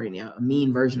like that, or a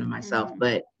mean version of myself,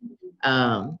 but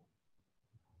I've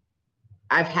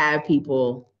had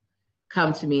people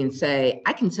come to me and say,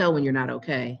 I can tell when you're not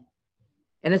okay.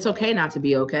 And it's okay not to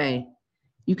be okay.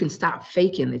 You can stop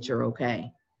faking that you're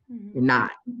okay. You're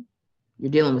not.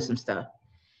 You're dealing with some stuff.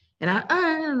 And I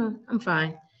don't know, I'm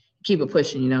fine. Keep it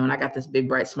pushing, you know, and I got this big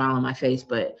bright smile on my face,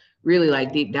 but really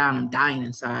like deep down, I'm dying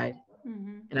inside.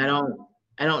 And I don't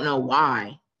know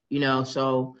why, you know,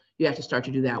 so you have to start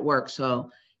to do that work. So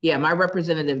yeah, my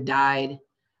representative died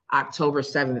October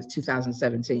 7th,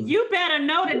 2017. You better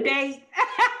know the date.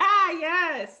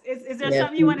 Yes. Is there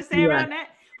something you want to say around that?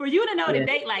 For you to know the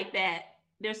date like that,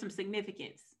 there's some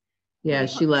significance. Yeah,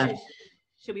 she left.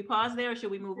 Should we pause there, or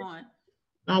should we move on?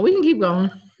 Oh, we can keep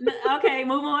going. Okay,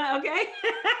 move on. Okay.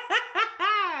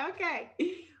 Okay.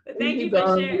 Thank you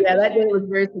for sharing. Yeah, that day was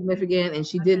very significant, and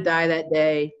she did die that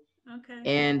day. Okay.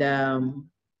 And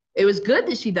it was good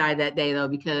that she died that day, though,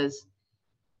 because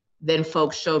then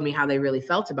folks showed me how they really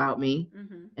felt about me.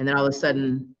 And then all of a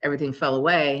sudden, everything fell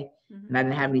away, and I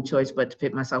didn't have any choice but to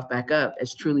pick myself back up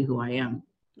as truly who I am.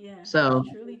 Yeah. So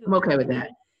I'm okay with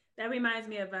that. That reminds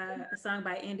me of a song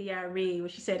by India.Arie, where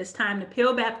she said, it's time to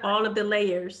peel back all of the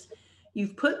layers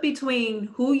you've put between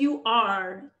who you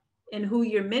are and who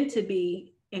you're meant to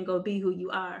be, and go be who you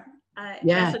are.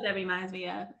 That's what that reminds me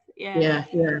of. Yeah.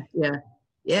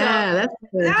 Yeah, that's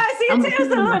good. See, it takes a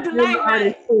little delay,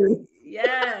 right?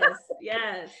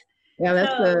 Yes. Yeah,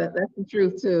 that's the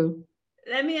truth too.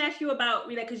 Let me ask you about,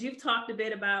 because you've talked a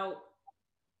bit about,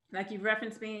 like, you've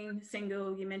referenced being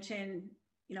single. You mentioned,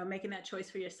 you know, making that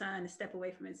choice for your son to step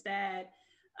away from his dad.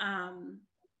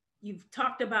 You've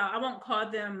talked about, I won't call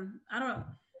them, I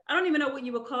don't even know what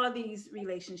you would call these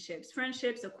relationships,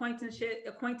 friendships,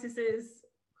 acquaintances,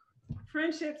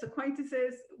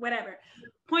 whatever.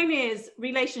 Point is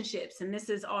relationships. And this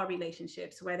is all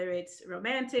relationships, whether it's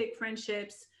romantic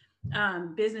friendships,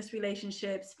 business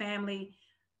relationships, family,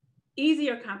 easy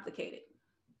or complicated?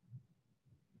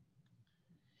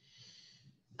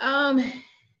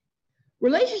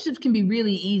 Relationships can be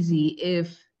really easy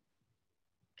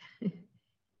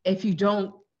if you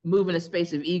don't move in a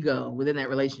space of ego within that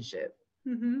relationship.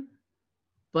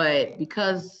 But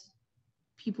because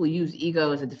people use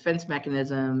ego as a defense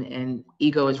mechanism, and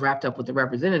ego is wrapped up with the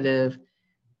representative,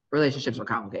 relationships are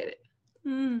complicated.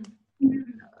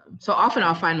 So often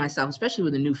I'll find myself, especially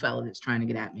with a new fella that's trying to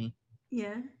get at me.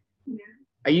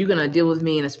 Are you going to deal with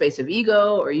me in a space of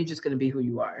ego, or are you just going to be who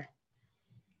you are?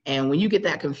 And when you get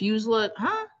that confused look,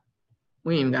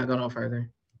 we ain't even got to go no further,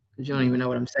 because you don't even know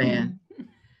what I'm saying.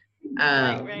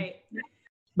 Right.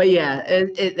 But yeah,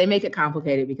 they make it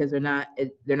complicated because they're not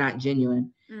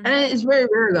genuine. And it's very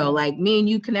rare though. Like, me and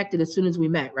you connected as soon as we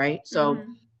met, right? So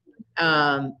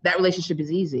that relationship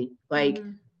is easy. Like,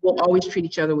 we'll always treat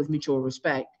each other with mutual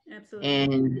respect. Absolutely.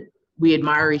 And we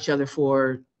admire each other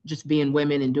for just being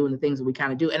women and doing the things that we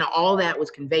kind of do. And all that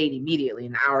was conveyed immediately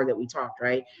in the hour that we talked,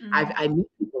 right? I meet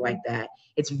people like that.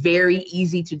 It's very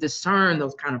easy to discern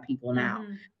those kind of people now.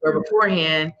 Where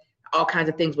beforehand, all kinds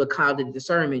of things would cloud the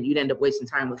discernment. You'd end up wasting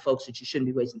time with folks that you shouldn't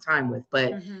be wasting time with.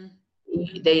 But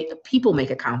people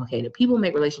make it complicated. People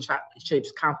make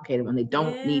relationships complicated when they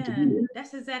don't need to be.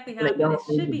 That's exactly how it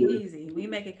should be easy. We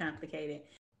make it complicated.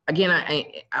 Again,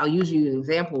 I'll use you as an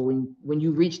example. When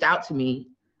you reached out to me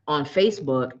on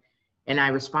Facebook and I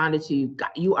responded to you, God,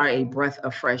 you are a breath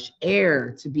of fresh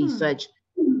air to be such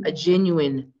a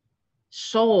genuine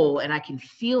soul. And I can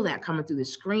feel that coming through the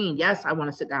screen. Yes, I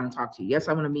want to sit down and talk to you. Yes,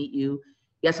 I want to meet you.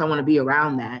 Yes, I want to be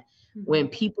around that. When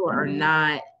people are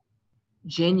not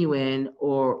genuine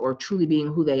or truly being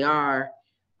who they are,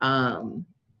 then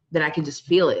I can just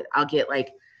feel it. I'll get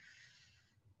like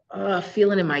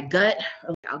feeling in my gut.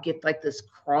 I'll get like this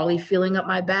crawly feeling up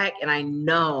my back, and I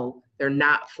know they're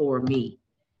not for me.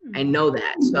 I know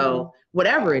that. So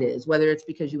whatever it is, whether it's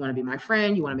because you want to be my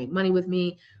friend, you want to make money with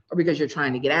me, or because you're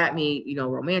trying to get at me, you know,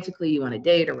 romantically, you want to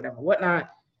date or whatever, whatnot.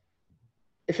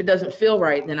 If it doesn't feel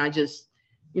right, then I just,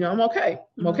 you know, I'm okay.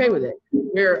 I'm okay with it.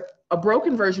 Where a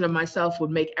broken version of myself would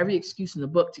make every excuse in the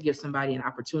book to give somebody an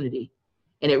opportunity.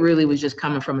 And it really was just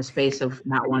coming from a space of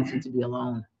not wanting to be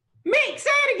alone. Meek, say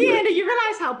it again. Do you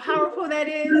realize how powerful that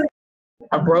is?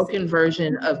 A broken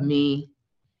version of me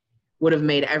would have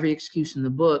made every excuse in the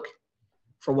book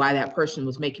for why that person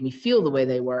was making me feel the way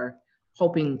they were,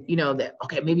 hoping, you know, that,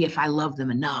 okay, maybe if I love them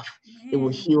enough, it will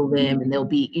heal them and they'll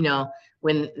be, you know,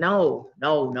 when no,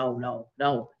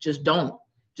 just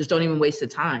don't even waste the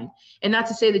time. And not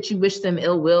to say that you wish them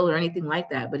ill will or anything like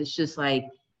that, but it's just like,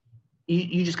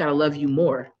 you just got to love you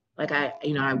more. Like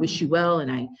I wish you well.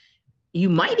 And you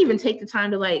might even take the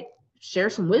time to like share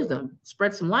some wisdom,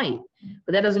 spread some light,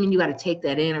 but that doesn't mean you got to take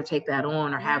that in or take that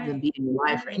on or have them be in your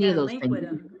life or any of those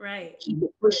things. Right. Keep it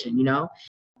pushing, you know?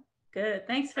 Good.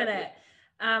 Thanks for that.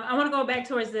 I want to go back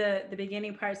towards the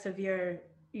beginning parts of your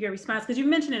response, because you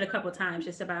mentioned it a couple of times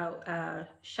just about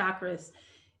chakras.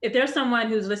 If there's someone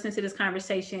who's listening to this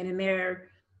conversation and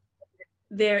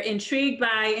they're intrigued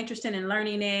by, interested in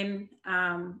learning in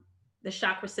the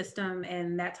chakra system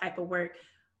and that type of work,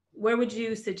 where would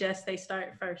you suggest they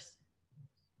start first?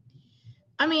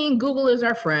 I mean, Google is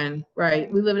our friend,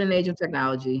 right? We live in an age of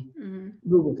technology.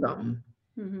 Google something.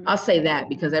 I'll say that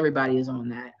because everybody is on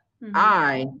that.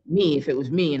 If it was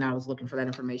me and I was looking for that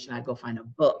information, I'd go find a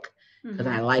book because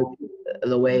I like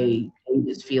the way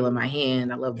pages feel in my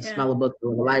hand. I love the smell of books. I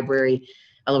love a library.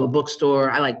 I love a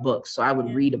bookstore. I like books, so I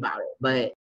would read about it.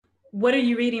 But what are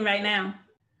you reading right now?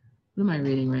 What am I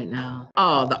reading right now?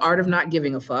 Oh, The Art of Not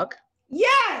Giving a Fuck.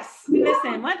 Yes.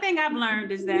 Listen, one thing I've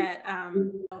learned is that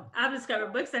I've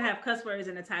discovered books that have cuss words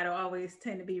in the title always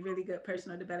tend to be really good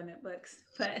personal development books.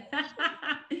 But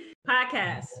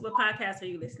podcasts, what podcasts are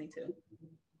you listening to?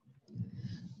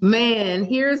 Man,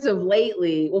 here's of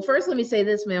lately. Well, first, let me say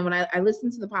this, man. When I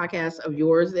listened to the podcast of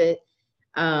yours that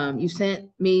you sent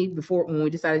me before when we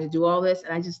decided to do all this,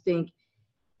 and I just think,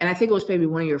 and I think it was maybe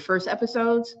one of your first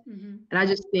episodes, and I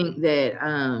just think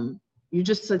that you're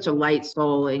just such a light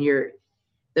soul, and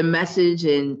the message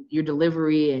and your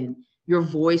delivery and your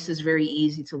voice is very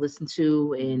easy to listen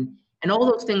to, and all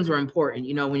those things are important,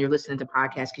 you know, when you're listening to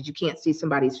podcasts, because you can't see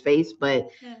somebody's face. But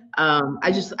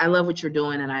I love what you're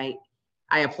doing, and I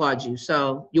applaud you.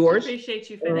 So yours. I appreciate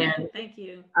you for that. Thank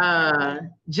you.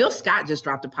 Jill Scott just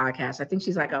dropped a podcast. I think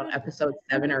she's like on episode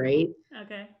 7 or 8.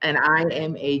 Okay. And I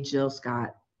am a Jill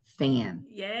Scott fan.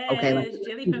 Yeah. Okay. Like,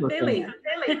 Jilly from Philly.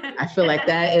 I feel like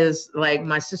that is like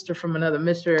my sister from another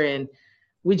mister, and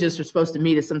we just were supposed to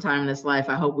meet at some time in this life.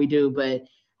 I hope we do, but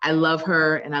I love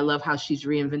her, and I love how she's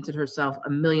reinvented herself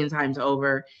a million times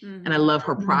over. And I love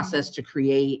her process to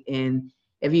create. And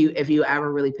if you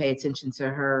ever really pay attention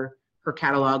to her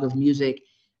catalog of music,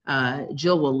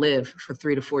 Jill will live for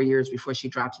 3 to 4 years before she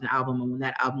drops an album. And when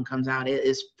that album comes out, it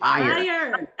is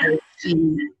fire.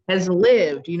 She has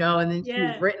lived, you know, and then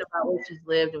she's written about where she's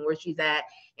lived and where she's at.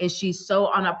 And she's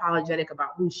so unapologetic about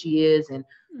who she is and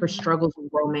her struggles with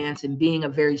romance and being a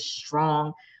very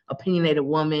strong, opinionated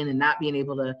woman and not being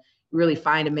able to really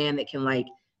find a man that can like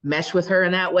mesh with her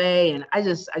in that way. And I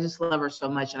just love her so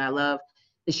much. And I love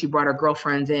that she brought her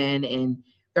girlfriends in and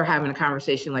they're having a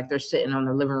conversation like they're sitting on in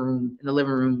the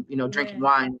living room, you know, drinking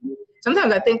wine.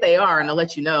 Sometimes I think they are, and they'll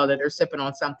let you know that they're sipping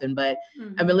on something. But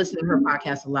I've been listening to her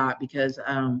podcast a lot because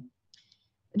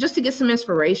just to get some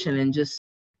inspiration, and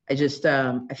I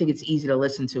think it's easy to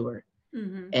listen to her,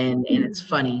 and it's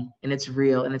funny and it's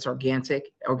real and it's organic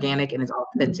and it's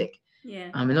authentic.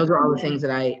 And those are all the things that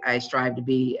I strive to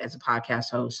be as a podcast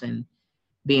host and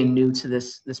being new to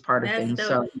this part of things. Dope.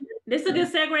 So this is a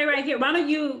good segue right here. Why don't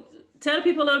you tell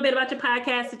people a little bit about your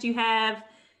podcast that you have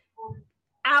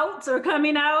out or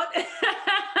coming out?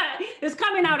 It's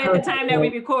coming out at the time that we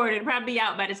record. It'll probably be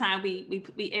out by the time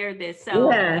we air this.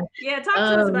 So yeah, talk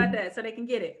to us about that so they can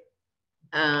get it.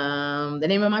 The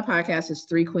name of my podcast is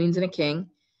Three Queens and a King.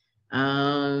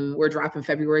 We're dropping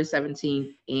February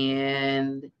 17th,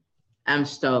 and I'm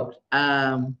stoked.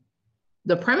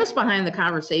 The premise behind the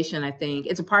conversation, I think,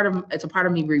 it's a part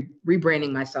of me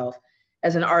rebranding myself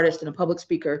as an artist and a public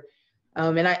speaker.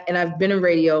 And I've been in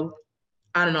radio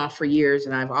on and off for years,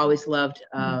 and I've always loved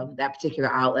that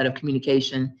particular outlet of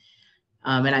communication.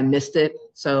 And I missed it.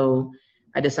 So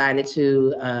I decided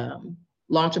to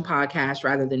launch a podcast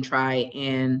rather than try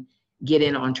and get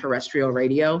in on terrestrial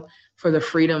radio, for the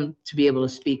freedom to be able to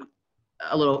speak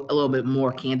a little bit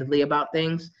more candidly about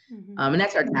things. And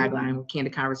that's our tagline: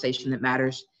 candid conversation that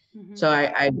matters. So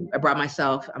I brought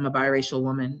myself. I'm a biracial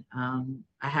woman.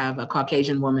 I have a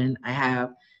Caucasian woman. I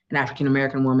have an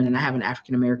African-American woman, and I have an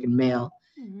African-American male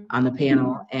on the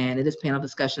panel. And it is panel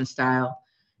discussion style.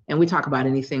 And we talk about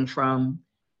anything from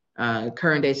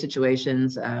current day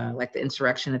situations, like the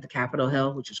insurrection at the Capitol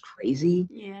Hill, which was crazy.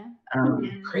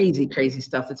 Crazy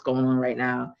stuff that's going on right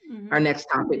now. Our next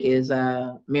topic is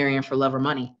marrying for love or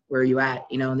money. Where are you at?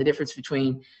 And the difference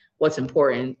between what's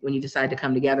important when you decide to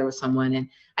come together with someone. And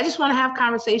I just want to have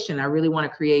conversation. I really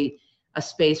want to create a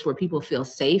space where people feel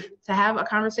safe to have a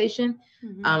conversation,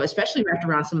 especially wrapped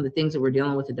around some of the things that we're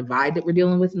dealing with, the divide that we're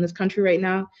dealing with in this country right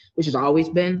now, which has always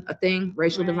been a thing,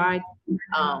 racial divide.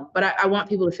 But I want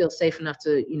people to feel safe enough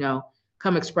to,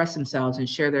 come express themselves and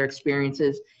share their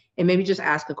experiences, and maybe just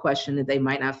ask a question that they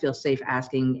might not feel safe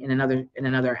asking in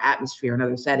another atmosphere,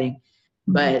 another setting.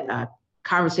 But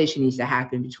conversation needs to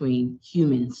happen between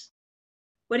humans.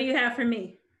 What do you have for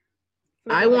me?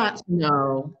 I want to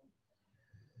know,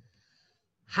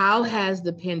 how has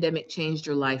the pandemic changed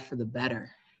your life for the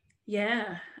better?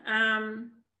 Yeah.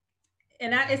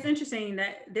 It's interesting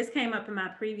that this came up in my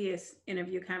previous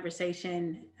interview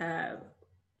conversation.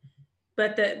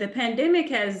 But the pandemic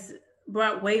has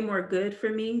brought way more good for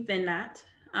me than not.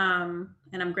 And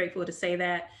I'm grateful to say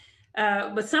that.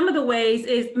 But some of the ways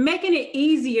is making it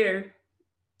easier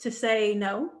to say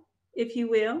no, if you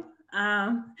will.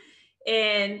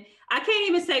 And I can't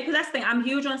even say, because that's the thing, I'm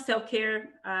huge on self-care.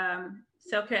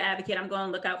 Self-care advocate. I'm going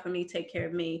to look out for me, take care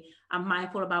of me. I'm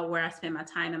mindful about where I spend my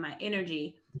time and my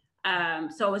energy.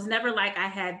 So it was never like I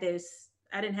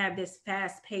didn't have this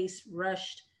fast-paced,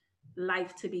 rushed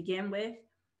life to begin with,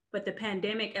 but the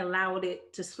pandemic allowed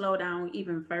it to slow down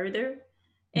even further.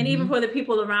 And even for the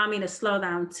people around me to slow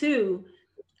down too.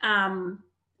 And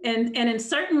in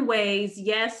certain ways,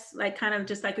 yes, like kind of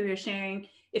just like we were sharing,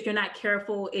 if you're not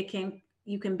careful,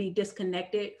 you can be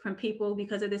disconnected from people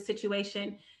because of this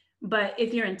situation. But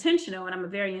if you're intentional, and I'm a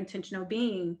very intentional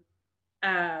being,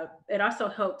 it also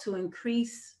helped to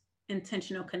increase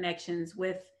intentional connections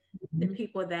with the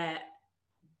people that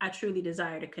I truly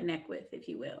desire to connect with, if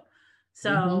you will.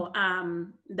 So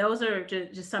those are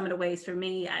just some of the ways for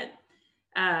me.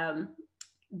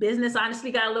 Business honestly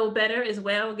got a little better as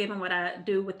well, given what I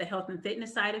do with the health and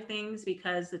fitness side of things,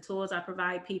 because the tools I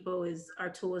provide people are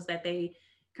tools that they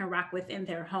can rock with in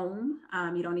their home.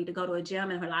 You don't need to go to a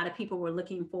gym. And a lot of people were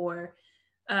looking for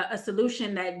a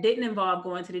solution that didn't involve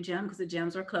going to the gym, because the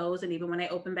gyms were closed. And even when they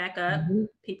opened back up,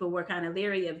 people were kind of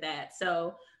leery of that.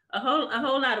 So a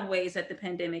whole lot of ways that the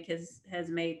pandemic has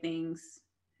made things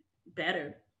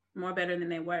better, more better than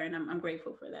they were. And I'm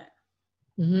grateful for that.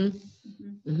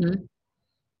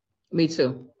 Me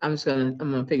too. I'm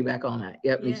gonna piggyback on that.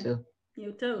 Yep, me too.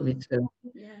 You too. Me too.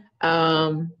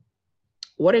 Yeah.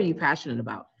 What are you passionate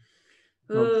about?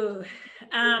 Ooh,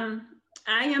 I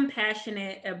am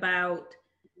passionate about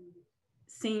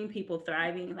seeing people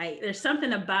thriving. Like, there's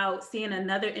something about seeing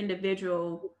another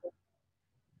individual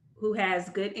who has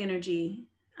good energy,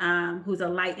 who's a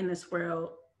light in this world,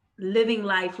 living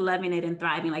life, loving it, and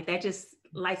thriving. Like, that just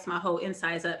lights my whole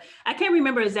insides up. I can't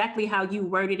remember exactly how you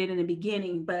worded it in the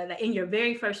beginning, but in your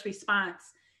very first response,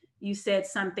 you said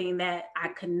something that I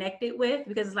connected with,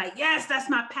 because it's like, yes,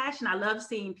 that's my passion. I love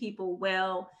seeing people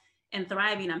well and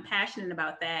thriving. I'm passionate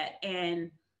about that. And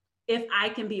if I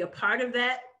can be a part of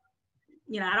that,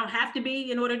 I don't have to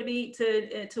be in order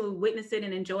to witness it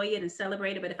and enjoy it and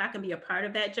celebrate it. But if I can be a part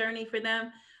of that journey for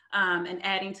them, and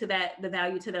adding to that, the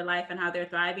value to their life and how they're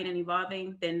thriving and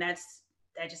evolving, then that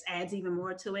just adds even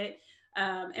more to it.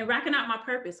 And rocking out my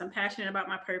purpose. I'm passionate about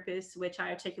my purpose, which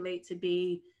I articulate to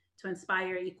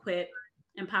inspire, equip,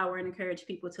 empower, and encourage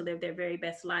people to live their very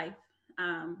best life.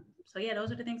 So yeah,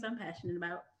 those are the things I'm passionate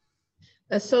about.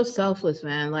 That's so selfless,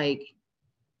 man. Like,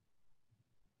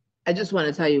 I just want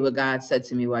to tell you what God said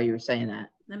to me while you were saying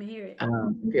that. Let me hear it.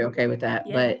 If you're okay with that.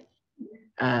 Yeah.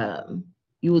 But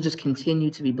you will just continue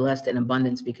to be blessed in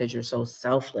abundance because you're so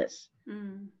selfless.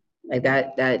 Like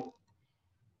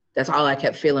that's all I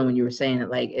kept feeling when you were saying it.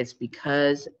 Like, it's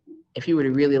because if you were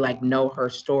to really like know her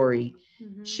story,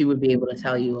 she would be able to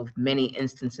tell you of many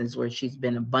instances where she's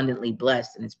been abundantly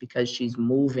blessed. And it's because she's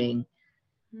moving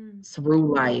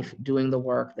through life, doing the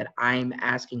work that I'm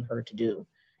asking her to do.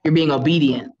 You're being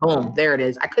obedient. Boom, there it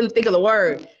is. I couldn't think of the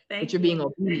word, but you're being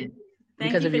obedient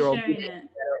because of your obedience.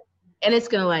 And it's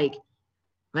going to like,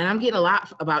 man, I'm getting a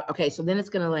lot about, okay, so then it's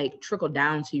going to like trickle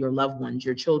down to your loved ones,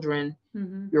 your children,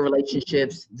 your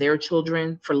relationships, their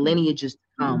children, for lineages to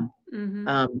come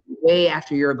way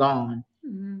after you're gone,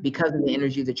 because of the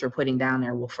energy that you're putting down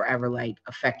there will forever like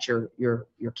affect your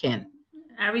kin.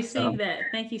 I received that.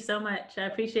 Thank you so much. I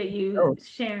appreciate you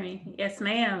sharing. Yes,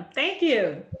 ma'am. Thank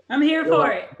you. I'm here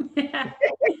for it. All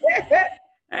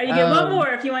right, you get one more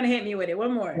if you want to hit me with it.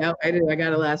 One more. No, I do. I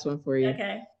got a last one for you.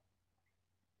 Okay.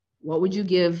 What would you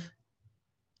give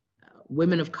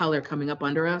women of color coming up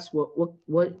under us? What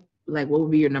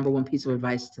would be your number one piece of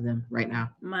advice to them right now?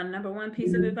 My number one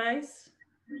piece of advice,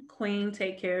 Queen,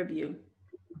 take care of you.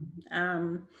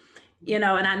 You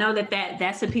know, and I know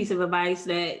that's a piece of advice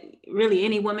that really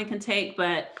any woman can take,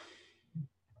 but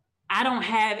I don't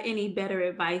have any better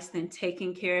advice than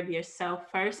taking care of yourself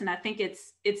first. And I think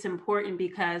it's important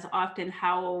because often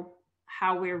how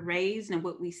we're raised and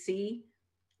what we see,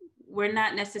 we're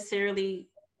not necessarily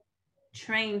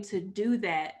trained to do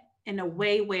that in a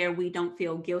way where we don't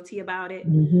feel guilty about it.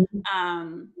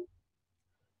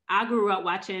 I grew up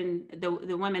watching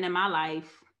the women in my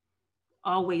life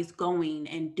always going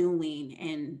and doing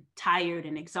and tired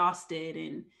and exhausted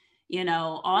and, you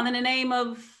know, all in the name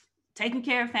of taking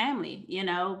care of family, you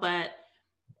know. But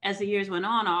as the years went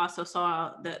on, I also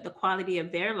saw the quality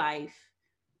of their life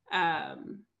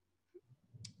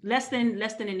less than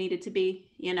it needed to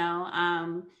be, you know.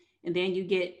 And then you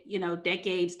get, you know,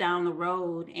 decades down the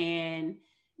road and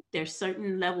there's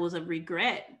certain levels of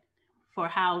regret for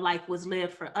how life was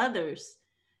lived for others,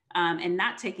 and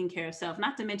not taking care of self,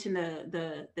 not to mention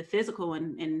the physical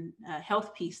and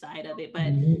health piece side of it,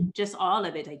 but just all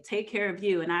of it. Like, take care of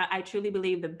you. And I truly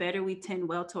believe the better we tend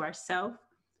well to ourselves,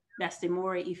 that's the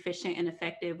more efficient and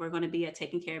effective we're going to be at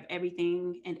taking care of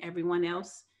everything and everyone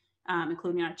else,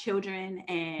 including our children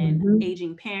and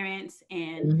aging parents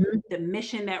and the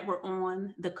mission that we're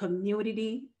on, the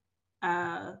community.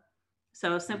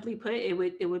 So simply put, it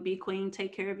would be, Queen,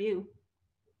 take care of you.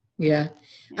 Yeah.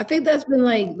 I think that's been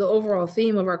like the overall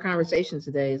theme of our conversation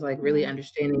today, is like really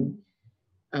understanding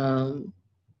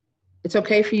it's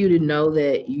okay for you to know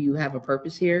that you have a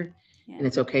purpose here, and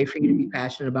it's okay for you to be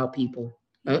passionate about people.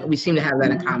 We seem to have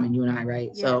that in common, you and I, right?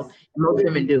 Yes. So most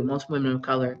women do. Most women of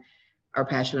color are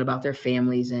passionate about their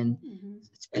families and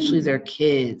especially their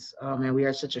kids. Oh man, we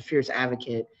are such a fierce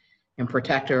advocate and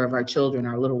protector of our children,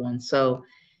 our little ones. So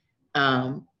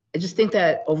I just think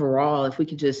that overall, if we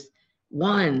could just,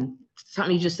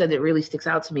 something you just said that really sticks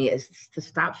out to me is to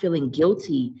stop feeling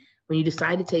guilty when you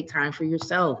decide to take time for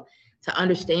yourself, to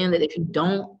understand that if you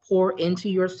don't pour into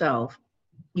yourself,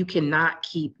 you cannot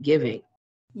keep giving.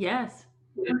 Yes.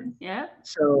 Yeah.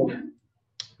 So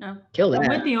kill that.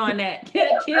 I'm with you on that.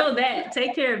 Kill that.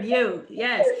 Take care of you.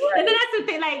 Yes. And then that's the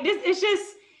thing, like this, it's just,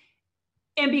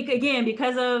 and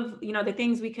because of, you know, the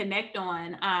things we connect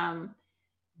on,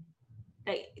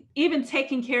 like even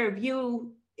taking care of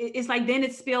you, it's like, then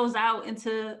it spills out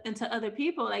into other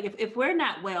people. Like if we're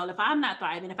not well, if I'm not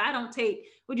thriving, if I don't take,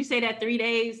 would you say that 3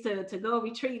 days to go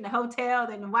retreat in the hotel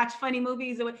and watch funny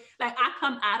movies, or like I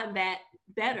come out of that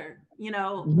better, you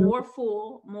know, more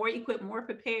full, more equipped, more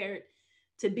prepared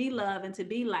to be love and to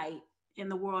be light in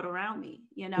the world around me,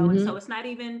 you know? And so it's not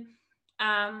even,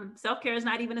 self-care is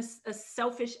not even a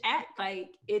selfish act.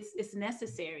 Like it's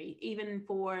necessary even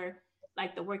for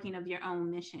like the working of your own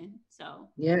mission. So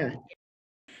yeah.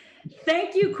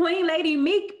 Thank you, Queen Lady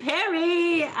Meek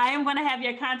Perry. I am going to have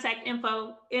your contact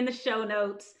info in the show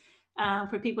notes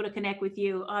for people to connect with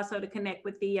you, also to connect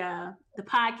with the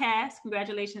podcast.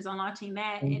 Congratulations on launching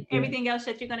that and everything else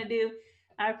that you're going to do.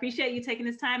 I appreciate you taking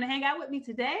this time to hang out with me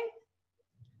today.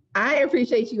 I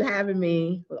appreciate you having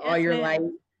me with all your light.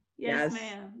 Yes,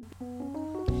 ma'am.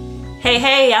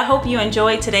 Hey, I hope you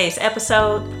enjoyed today's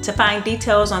episode. To find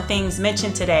details on things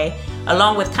mentioned today,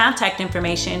 along with contact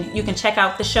information, you can check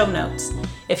out the show notes.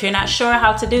 If you're not sure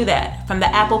how to do that, from the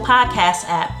Apple Podcasts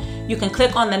app, you can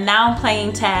click on the Now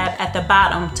Playing tab at the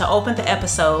bottom to open the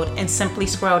episode and simply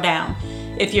scroll down.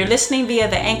 If you're listening via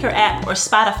the Anchor app or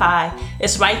Spotify,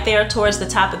 it's right there towards the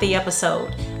top of the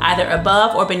episode, either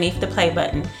above or beneath the play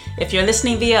button. If you're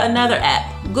listening via another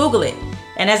app, Google it.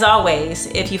 And as always,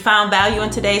 if you found value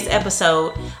in today's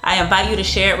episode, I invite you to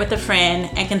share it with a friend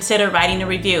and consider writing a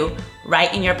review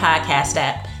right in your podcast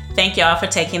app. Thank y'all for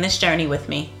taking this journey with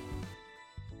me.